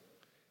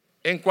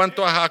 En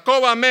cuanto a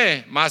Jacob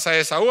amé, más a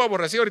Esaú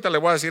aborrecí. Ahorita le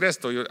voy a decir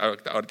esto,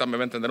 ahorita me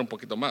va a entender un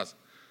poquito más.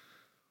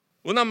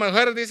 Una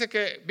mujer dice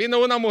que vino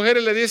una mujer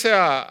y le dice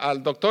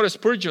al doctor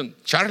Spurgeon,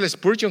 Charles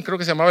Spurgeon creo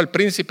que se llamaba, el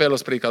príncipe de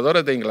los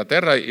predicadores de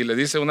Inglaterra, y le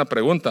dice una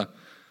pregunta.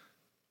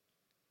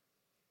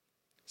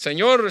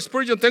 Señor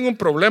Spurgeon, tengo un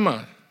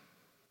problema.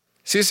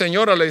 Sí,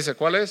 señora, le dice,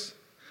 ¿cuál es?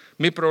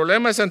 Mi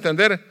problema es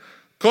entender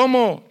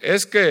cómo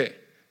es que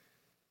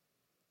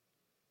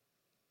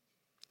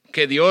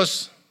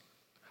Dios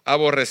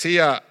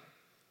aborrecía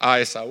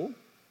a Esaú.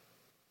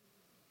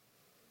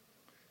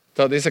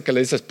 Entonces dice que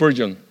le dice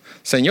Spurgeon,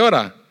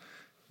 señora,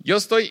 yo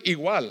estoy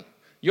igual.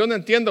 Yo no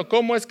entiendo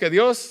cómo es que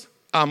Dios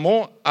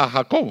amó a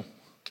Jacob.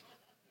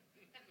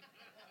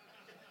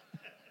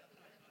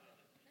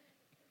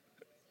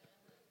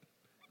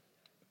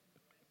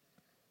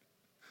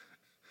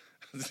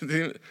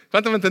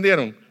 ¿Cuántos me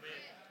entendieron?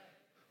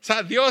 O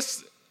sea,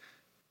 Dios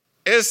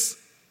es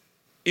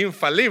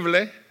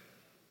infalible.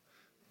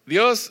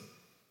 Dios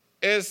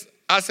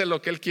hace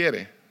lo que Él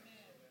quiere.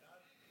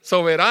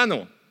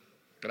 Soberano.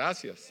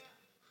 Gracias.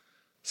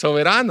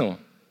 Soberano.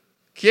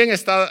 ¿Quién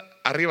está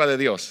arriba de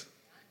Dios?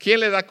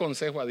 ¿Quién le da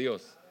consejo a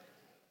Dios?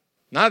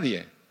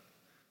 Nadie.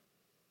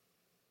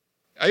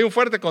 Hay un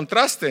fuerte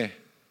contraste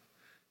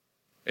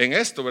en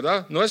esto,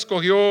 ¿verdad? No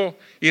escogió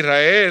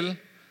Israel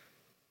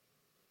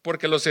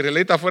porque los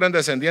israelitas fueran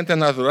descendientes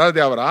naturales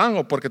de Abraham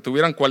o porque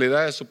tuvieran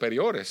cualidades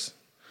superiores.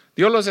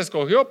 Dios los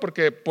escogió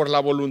porque por la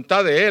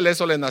voluntad de Él,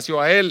 eso le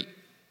nació a Él,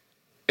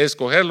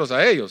 escogerlos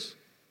a ellos.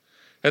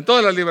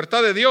 Entonces la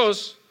libertad de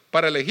Dios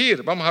para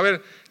elegir, vamos a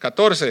ver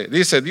 14,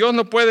 dice, Dios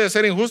no puede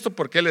ser injusto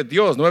porque Él es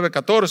Dios,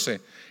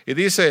 9:14, y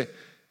dice,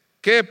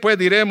 ¿qué pues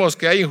diremos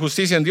que hay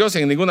injusticia en Dios?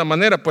 En ninguna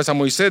manera. Pues a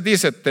Moisés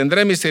dice,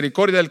 tendré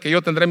misericordia del que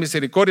yo tendré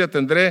misericordia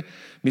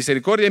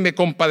y me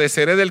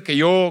compadeceré del que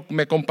yo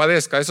me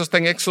compadezca. Eso está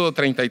en Éxodo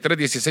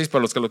 33:16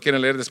 para los que lo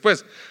quieren leer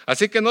después.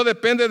 Así que no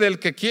depende del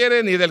que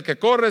quiere ni del que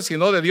corre,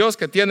 sino de Dios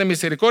que tiene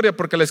misericordia,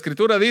 porque la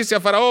Escritura dice a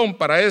Faraón,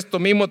 para esto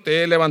mismo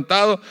te he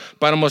levantado,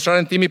 para mostrar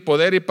en ti mi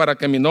poder y para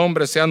que mi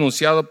nombre sea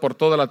anunciado por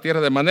toda la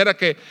tierra, de manera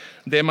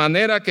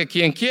que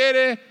quien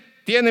quiere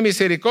tiene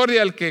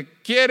misericordia, el que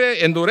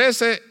quiere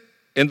endurece.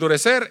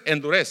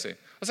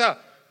 O sea,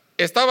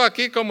 estaba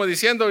aquí como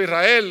diciendo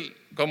Israel,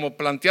 como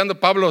planteando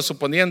Pablo,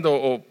 suponiendo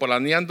o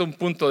planeando un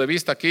punto de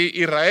vista aquí.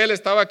 Israel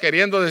estaba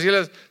queriendo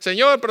decirles,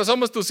 Señor, pero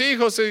somos tus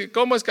hijos, ¿y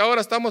cómo es que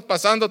ahora estamos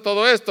pasando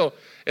todo esto?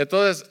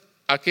 Entonces,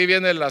 aquí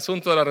viene el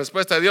asunto de la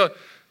respuesta de Dios,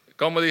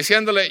 como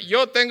diciéndole,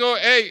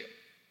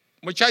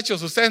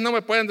 muchachos, ustedes no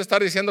me pueden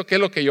estar diciendo qué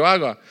es lo que yo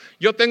haga.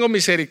 Yo tengo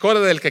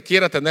misericordia del que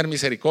quiera tener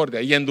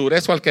misericordia y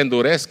endurezco al que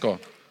endurezco.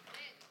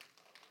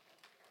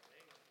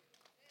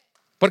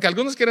 Porque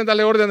algunos quieren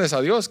darle órdenes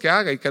a Dios que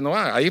haga y que no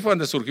haga. Ahí fue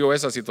donde surgió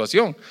esa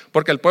situación.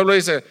 Porque el pueblo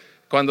dice,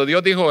 cuando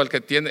Dios dijo, el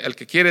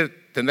que quiere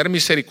tener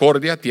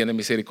misericordia, tiene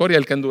misericordia.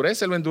 El que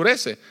endurece, lo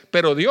endurece.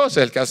 Pero Dios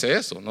es el que hace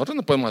eso. Nosotros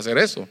no podemos hacer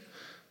eso.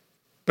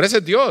 Pero ese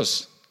es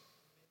Dios.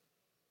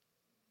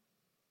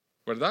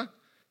 ¿Verdad?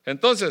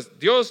 Entonces,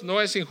 Dios no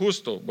es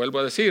injusto, vuelvo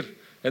a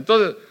decir.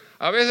 Entonces,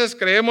 a veces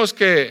creemos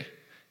que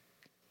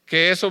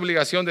es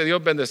obligación de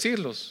Dios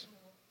bendecirlos.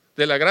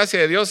 De la gracia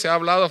de Dios se ha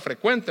hablado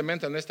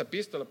frecuentemente en esta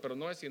epístola, pero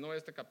no es sino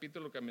este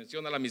capítulo que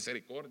menciona la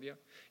misericordia,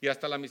 y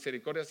hasta la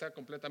misericordia sea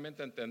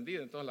completamente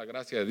entendida. Entonces la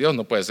gracia de Dios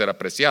no puede ser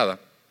apreciada,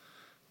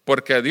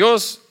 porque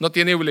Dios no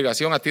tiene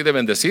obligación a ti de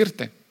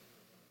bendecirte.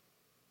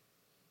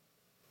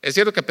 Es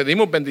cierto que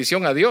pedimos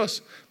bendición a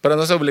Dios, pero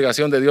no es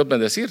obligación de Dios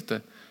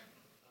bendecirte.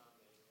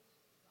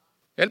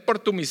 Él por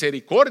tu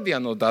misericordia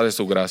nos da de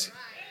su gracia.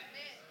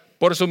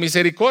 Por su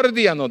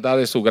misericordia nos da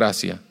de su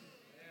gracia.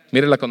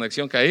 Mire la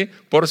conexión que hay.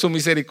 Por su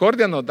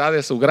misericordia nos da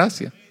de su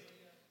gracia.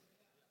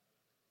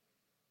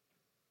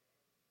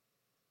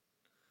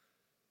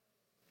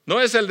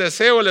 No es el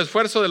deseo, el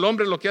esfuerzo del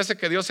hombre lo que hace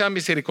que Dios sea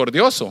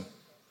misericordioso,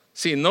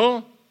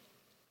 sino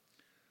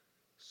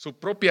su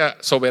propia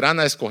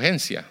soberana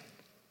escogencia.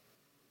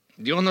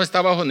 Dios no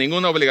está bajo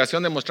ninguna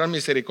obligación de mostrar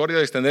misericordia o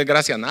de extender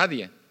gracia a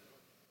nadie.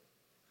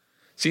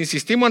 Si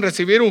insistimos en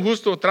recibir un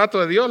justo trato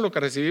de Dios, lo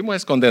que recibimos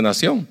es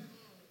condenación.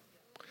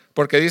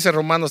 Porque dice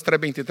Romanos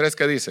 3:23,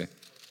 que dice: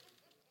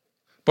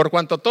 por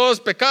cuanto todos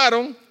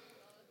pecaron,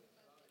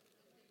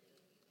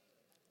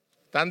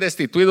 están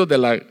destituidos de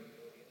la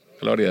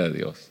gloria de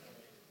Dios.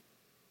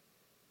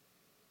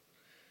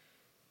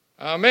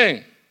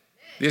 Amén.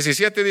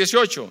 17 y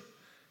 18.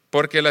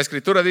 Porque la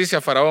escritura dice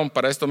a Faraón: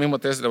 para esto mismo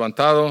te has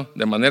levantado,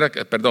 de manera que,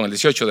 el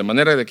 18, de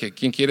manera de que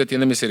quien quiere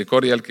tiene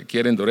misericordia, el que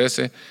quiere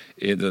endurece.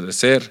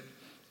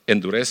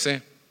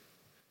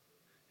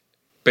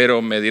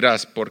 Pero me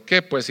dirás: ¿por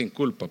qué pues sin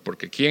culpa?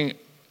 Porque ¿quién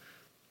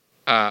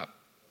ha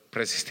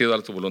resistido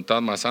a tu voluntad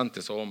más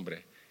antes, oh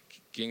hombre?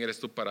 ¿Quién eres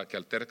tú para que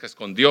alterques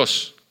con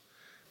Dios?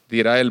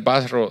 Dirá el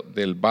vaso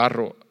del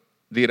barro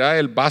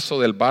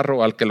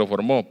al que lo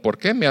formó: ¿por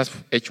qué me has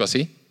hecho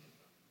así?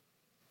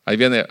 Ahí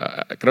viene,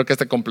 creo que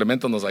este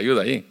complemento nos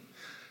ayuda ahí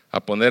a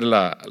poner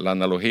la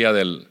analogía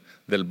del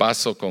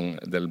vaso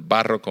del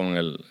barro con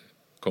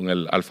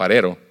el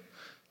alfarero.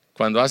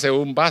 Cuando hace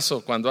un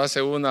vaso, cuando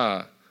hace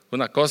una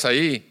cosa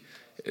ahí,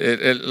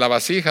 la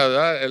vasija,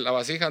 ¿verdad? La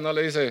vasija no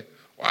le dice: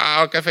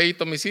 wow, qué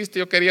feíto me hiciste,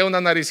 yo quería una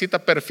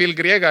naricita perfil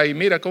griega y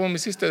mira cómo me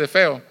hiciste de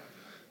feo.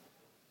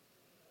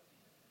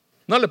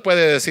 No le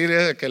puede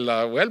decir que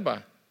la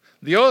vuelva.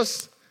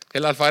 Dios,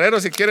 el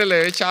alfarero, si quiere,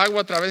 le echa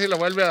agua otra vez y lo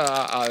vuelve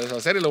a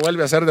deshacer y lo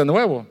vuelve a hacer de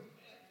nuevo,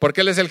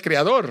 porque Él es el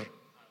creador.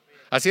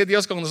 Así es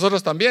Dios con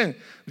nosotros también.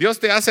 Dios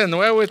te hace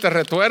nuevo y te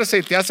retuerce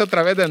y te hace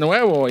otra vez de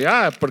nuevo,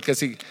 ya, porque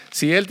si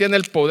Él tiene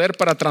el poder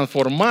para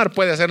transformar,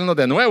 puede hacernos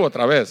de nuevo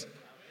otra vez.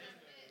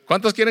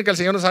 ¿Cuántos quieren que el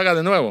Señor nos haga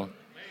de nuevo?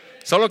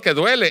 Solo que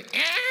duele.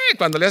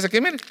 Cuando le hace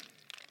aquí, mire,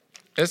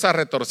 esa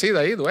retorcida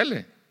ahí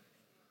duele.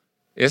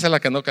 Esa es la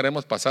que no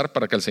queremos pasar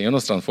para que el Señor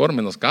nos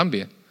transforme, nos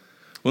cambie.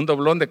 Un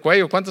doblón de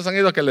cuello. ¿Cuántos han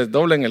ido a que les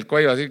doblen el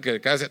cuello así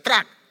que hace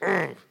 ¡trac!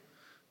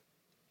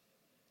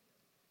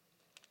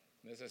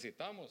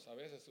 Necesitamos a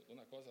veces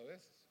una cosa de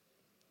esas.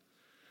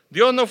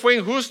 Dios no fue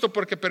injusto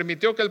porque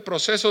permitió que el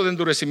proceso de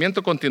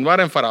endurecimiento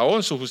continuara en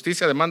Faraón. Su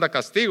justicia demanda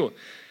castigo.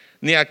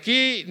 Ni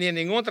aquí ni en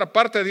ninguna otra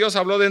parte Dios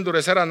habló de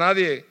endurecer a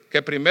nadie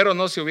que primero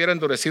no se hubiera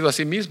endurecido a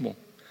sí mismo.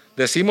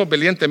 Decimos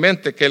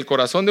valientemente que el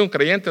corazón de un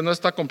creyente no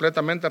está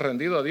completamente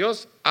rendido a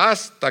Dios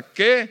hasta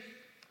que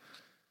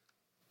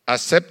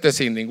acepte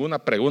sin ninguna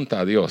pregunta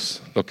a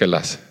Dios lo que Él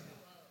hace.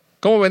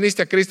 ¿Cómo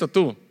veniste a Cristo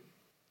tú?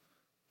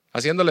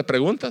 Haciéndole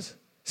preguntas.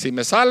 Si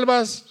me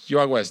salvas,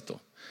 yo hago esto.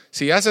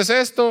 Si haces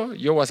esto,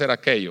 yo voy a hacer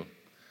aquello.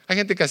 Hay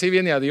gente que así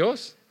viene a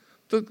Dios.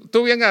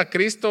 Tú vienes a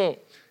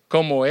Cristo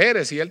como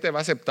eres y Él te va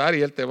a aceptar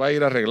y Él te va a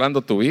ir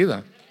arreglando tu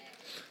vida.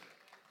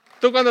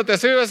 Tú cuando te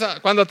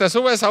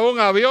subes a un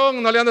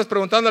avión, no le andas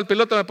preguntando al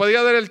piloto: ¿me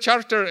podría dar el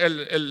charter,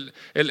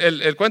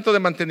 el cuento de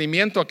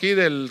mantenimiento aquí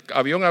del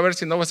avión, a ver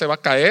si no se va a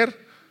caer?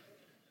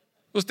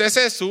 Usted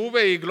se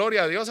sube y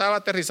gloria a Dios, va a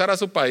aterrizar a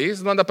su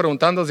país. No anda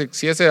preguntando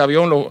si ese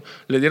avión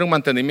le dieron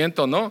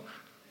mantenimiento o no.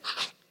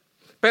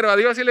 Pero a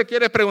Dios sí le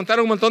quiere preguntar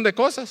un montón de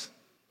cosas.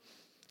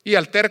 Y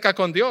alterca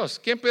con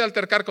Dios. ¿Quién puede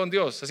altercar con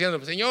Dios?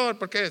 Haciendo: Señor,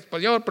 ¿por qué?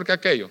 Señor, ¿por qué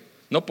aquello?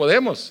 No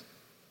podemos,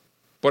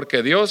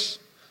 porque Dios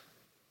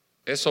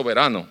es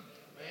soberano.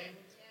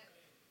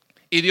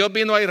 Y Dios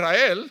vino a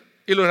Israel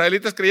y los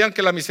israelitas creían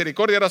que la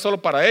misericordia era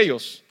solo para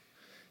ellos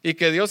y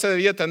que Dios se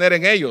debía tener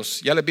en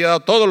ellos. Ya les había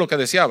dado todo lo que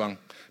deseaban,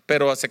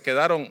 pero se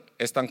quedaron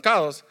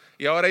estancados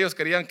y ahora ellos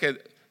querían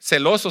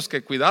celosos,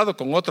 que cuidado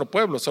con otro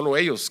pueblo. Solo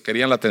ellos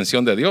querían la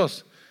atención de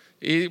Dios.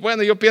 Y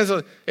bueno, yo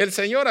pienso, el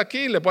Señor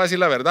aquí, le puedo decir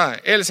la verdad,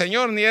 el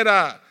Señor ni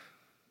era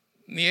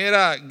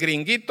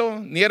gringuito,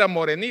 ni era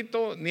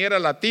morenito, ni era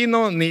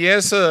latino, ni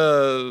es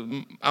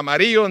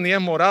amarillo, ni es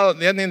morado,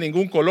 ni es de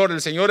ningún color. El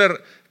Señor es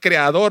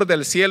creador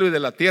del cielo y de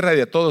la tierra y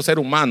de todo ser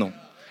humano.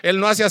 Él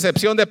no hace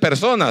acepción de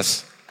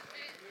personas.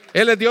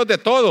 Él es Dios de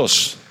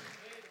todos,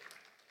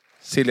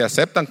 si le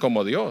aceptan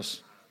como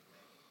Dios.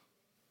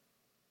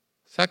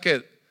 O sea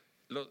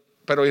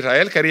pero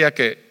Israel quería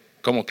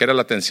como que era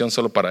la atención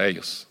solo para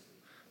ellos.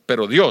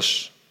 Pero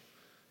Dios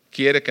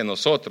quiere que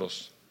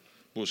nosotros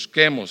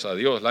busquemos a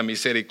Dios, la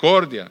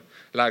misericordia,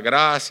 la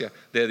gracia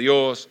de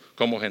Dios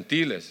como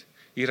gentiles.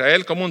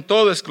 Israel como un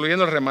todo,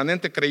 excluyendo el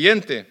remanente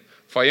creyente,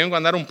 falló en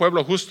ganar un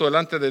pueblo justo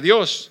delante de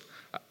Dios.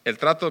 El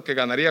trato que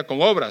ganaría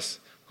con obras.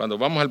 Cuando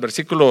vamos al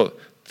versículo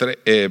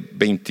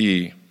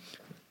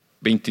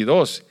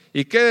 22.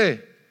 ¿Y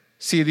qué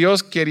Si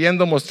Dios,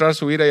 queriendo mostrar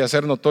su ira y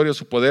hacer notorio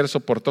su poder,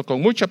 soportó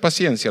con mucha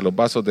paciencia los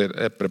vasos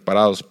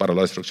preparados para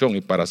la destrucción y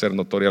para hacer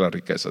notoria la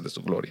riqueza de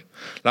su gloria.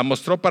 La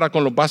mostró para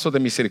con los vasos de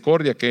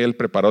misericordia que Él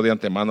preparó de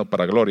antemano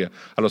para gloria,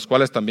 a los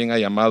cuales también ha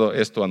llamado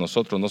esto a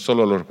nosotros, no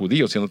solo a los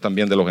judíos, sino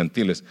también de los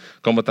gentiles.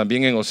 Como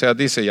también en Oseas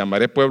dice: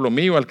 llamaré pueblo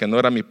mío al que no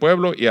era mi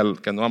pueblo, y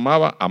al que no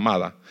amaba,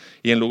 amada.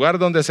 Y en lugar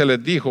donde se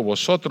les dijo: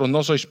 vosotros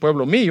no sois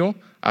pueblo mío,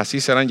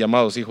 así serán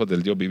llamados hijos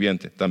del Dios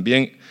viviente.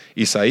 También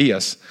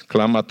Isaías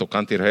clama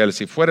tocante a Israel: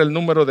 si fuera el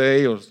número de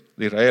ellos,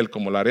 de Israel,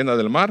 como la arena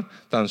del mar,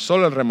 tan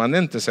solo el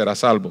remanente será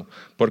salvo,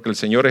 porque el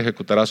Señor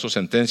ejecutará su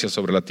sentencia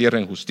sobre la tierra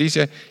en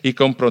justicia y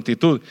con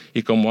prontitud.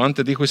 Y como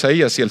antes dijo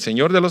Isaías: si el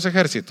Señor de los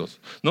ejércitos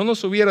no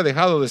nos hubiera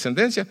dejado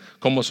descendencia,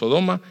 como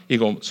Sodoma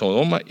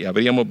y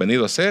habríamos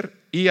venido a ser,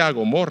 y a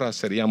Gomorra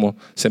seríamos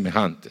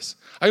semejantes.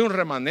 Hay un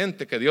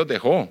remanente que Dios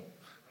dejó,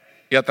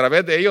 y a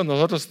través de ellos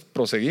nosotros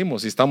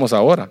proseguimos y estamos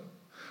ahora,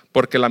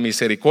 porque la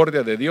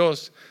misericordia de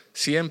Dios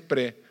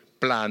siempre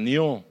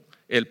planeó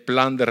el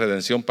plan de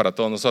redención para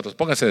todos nosotros.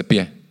 Póngase de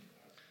pie.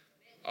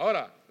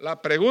 Ahora,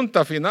 la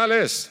pregunta final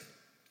es: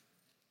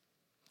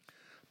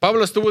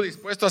 Pablo estuvo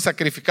dispuesto a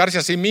sacrificarse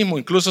a sí mismo,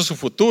 incluso su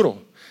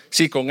futuro,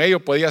 si con ello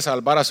podía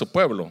salvar a su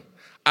pueblo.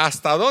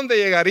 ¿Hasta dónde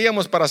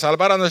llegaríamos para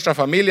salvar a nuestra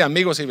familia,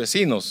 amigos y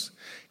vecinos?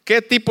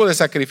 ¿Qué tipo de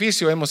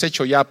sacrificio hemos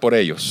hecho ya por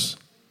ellos?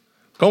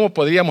 ¿Cómo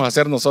podríamos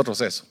hacer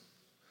nosotros eso?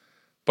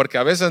 Porque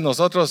a veces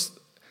nosotros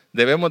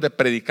debemos de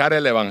predicar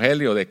el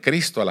evangelio de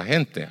Cristo a la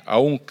gente, a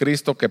un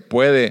Cristo que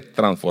puede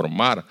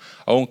transformar,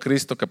 a un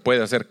Cristo que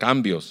puede hacer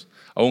cambios,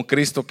 a un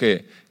Cristo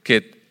que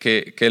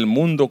el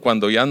mundo,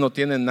 cuando ya no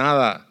tiene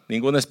nada,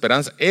 ninguna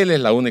esperanza, Él es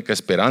la única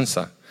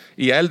esperanza.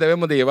 Y a Él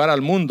debemos de llevar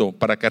al mundo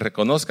para que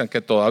reconozcan que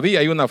todavía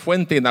hay una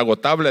fuente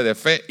inagotable de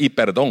fe y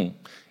perdón.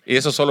 Y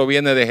eso solo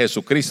viene de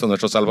Jesucristo,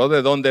 nuestro Salvador,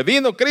 de donde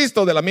vino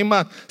Cristo, de la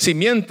misma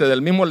simiente,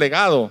 del mismo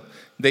legado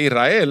de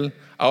Israel.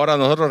 Ahora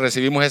nosotros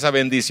recibimos esa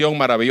bendición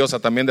maravillosa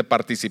también de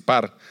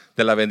participar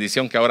de la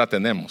bendición que ahora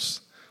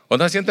tenemos. ¿O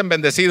no se sienten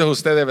bendecidos?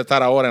 Usted debe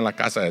estar ahora en la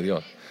casa de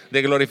Dios,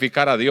 de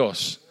glorificar a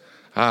Dios.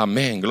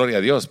 Amén, gloria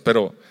a Dios.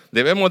 Pero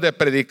debemos de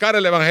predicar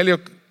el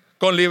evangelio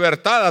con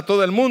libertad a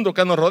todo el mundo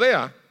que nos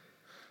rodea.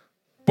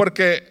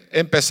 Porque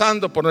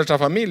empezando por nuestra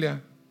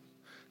familia,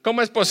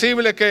 ¿cómo es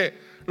posible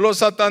que los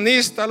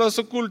satanistas, los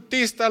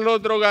ocultistas,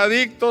 los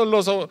drogadictos,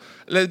 los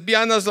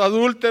lesbianas,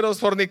 adúlteros,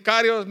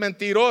 fornicarios,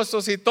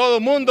 mentirosos y todo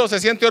el mundo se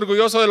siente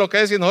orgulloso de lo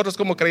que es, y nosotros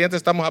como creyentes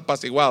estamos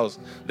apaciguados?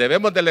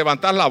 Debemos de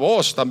levantar la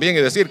voz también y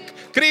decir: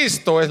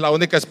 Cristo es la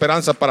única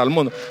esperanza para el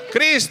mundo,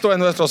 Cristo es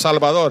nuestro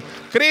Salvador,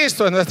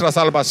 Cristo es nuestra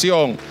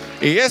salvación.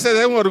 Y ese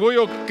es un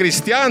orgullo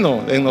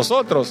cristiano en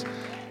nosotros,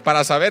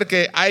 para saber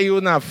que hay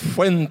una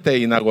fuente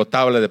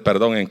inagotable de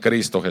perdón en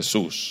Cristo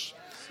Jesús.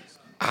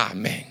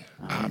 Amén,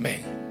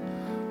 amén.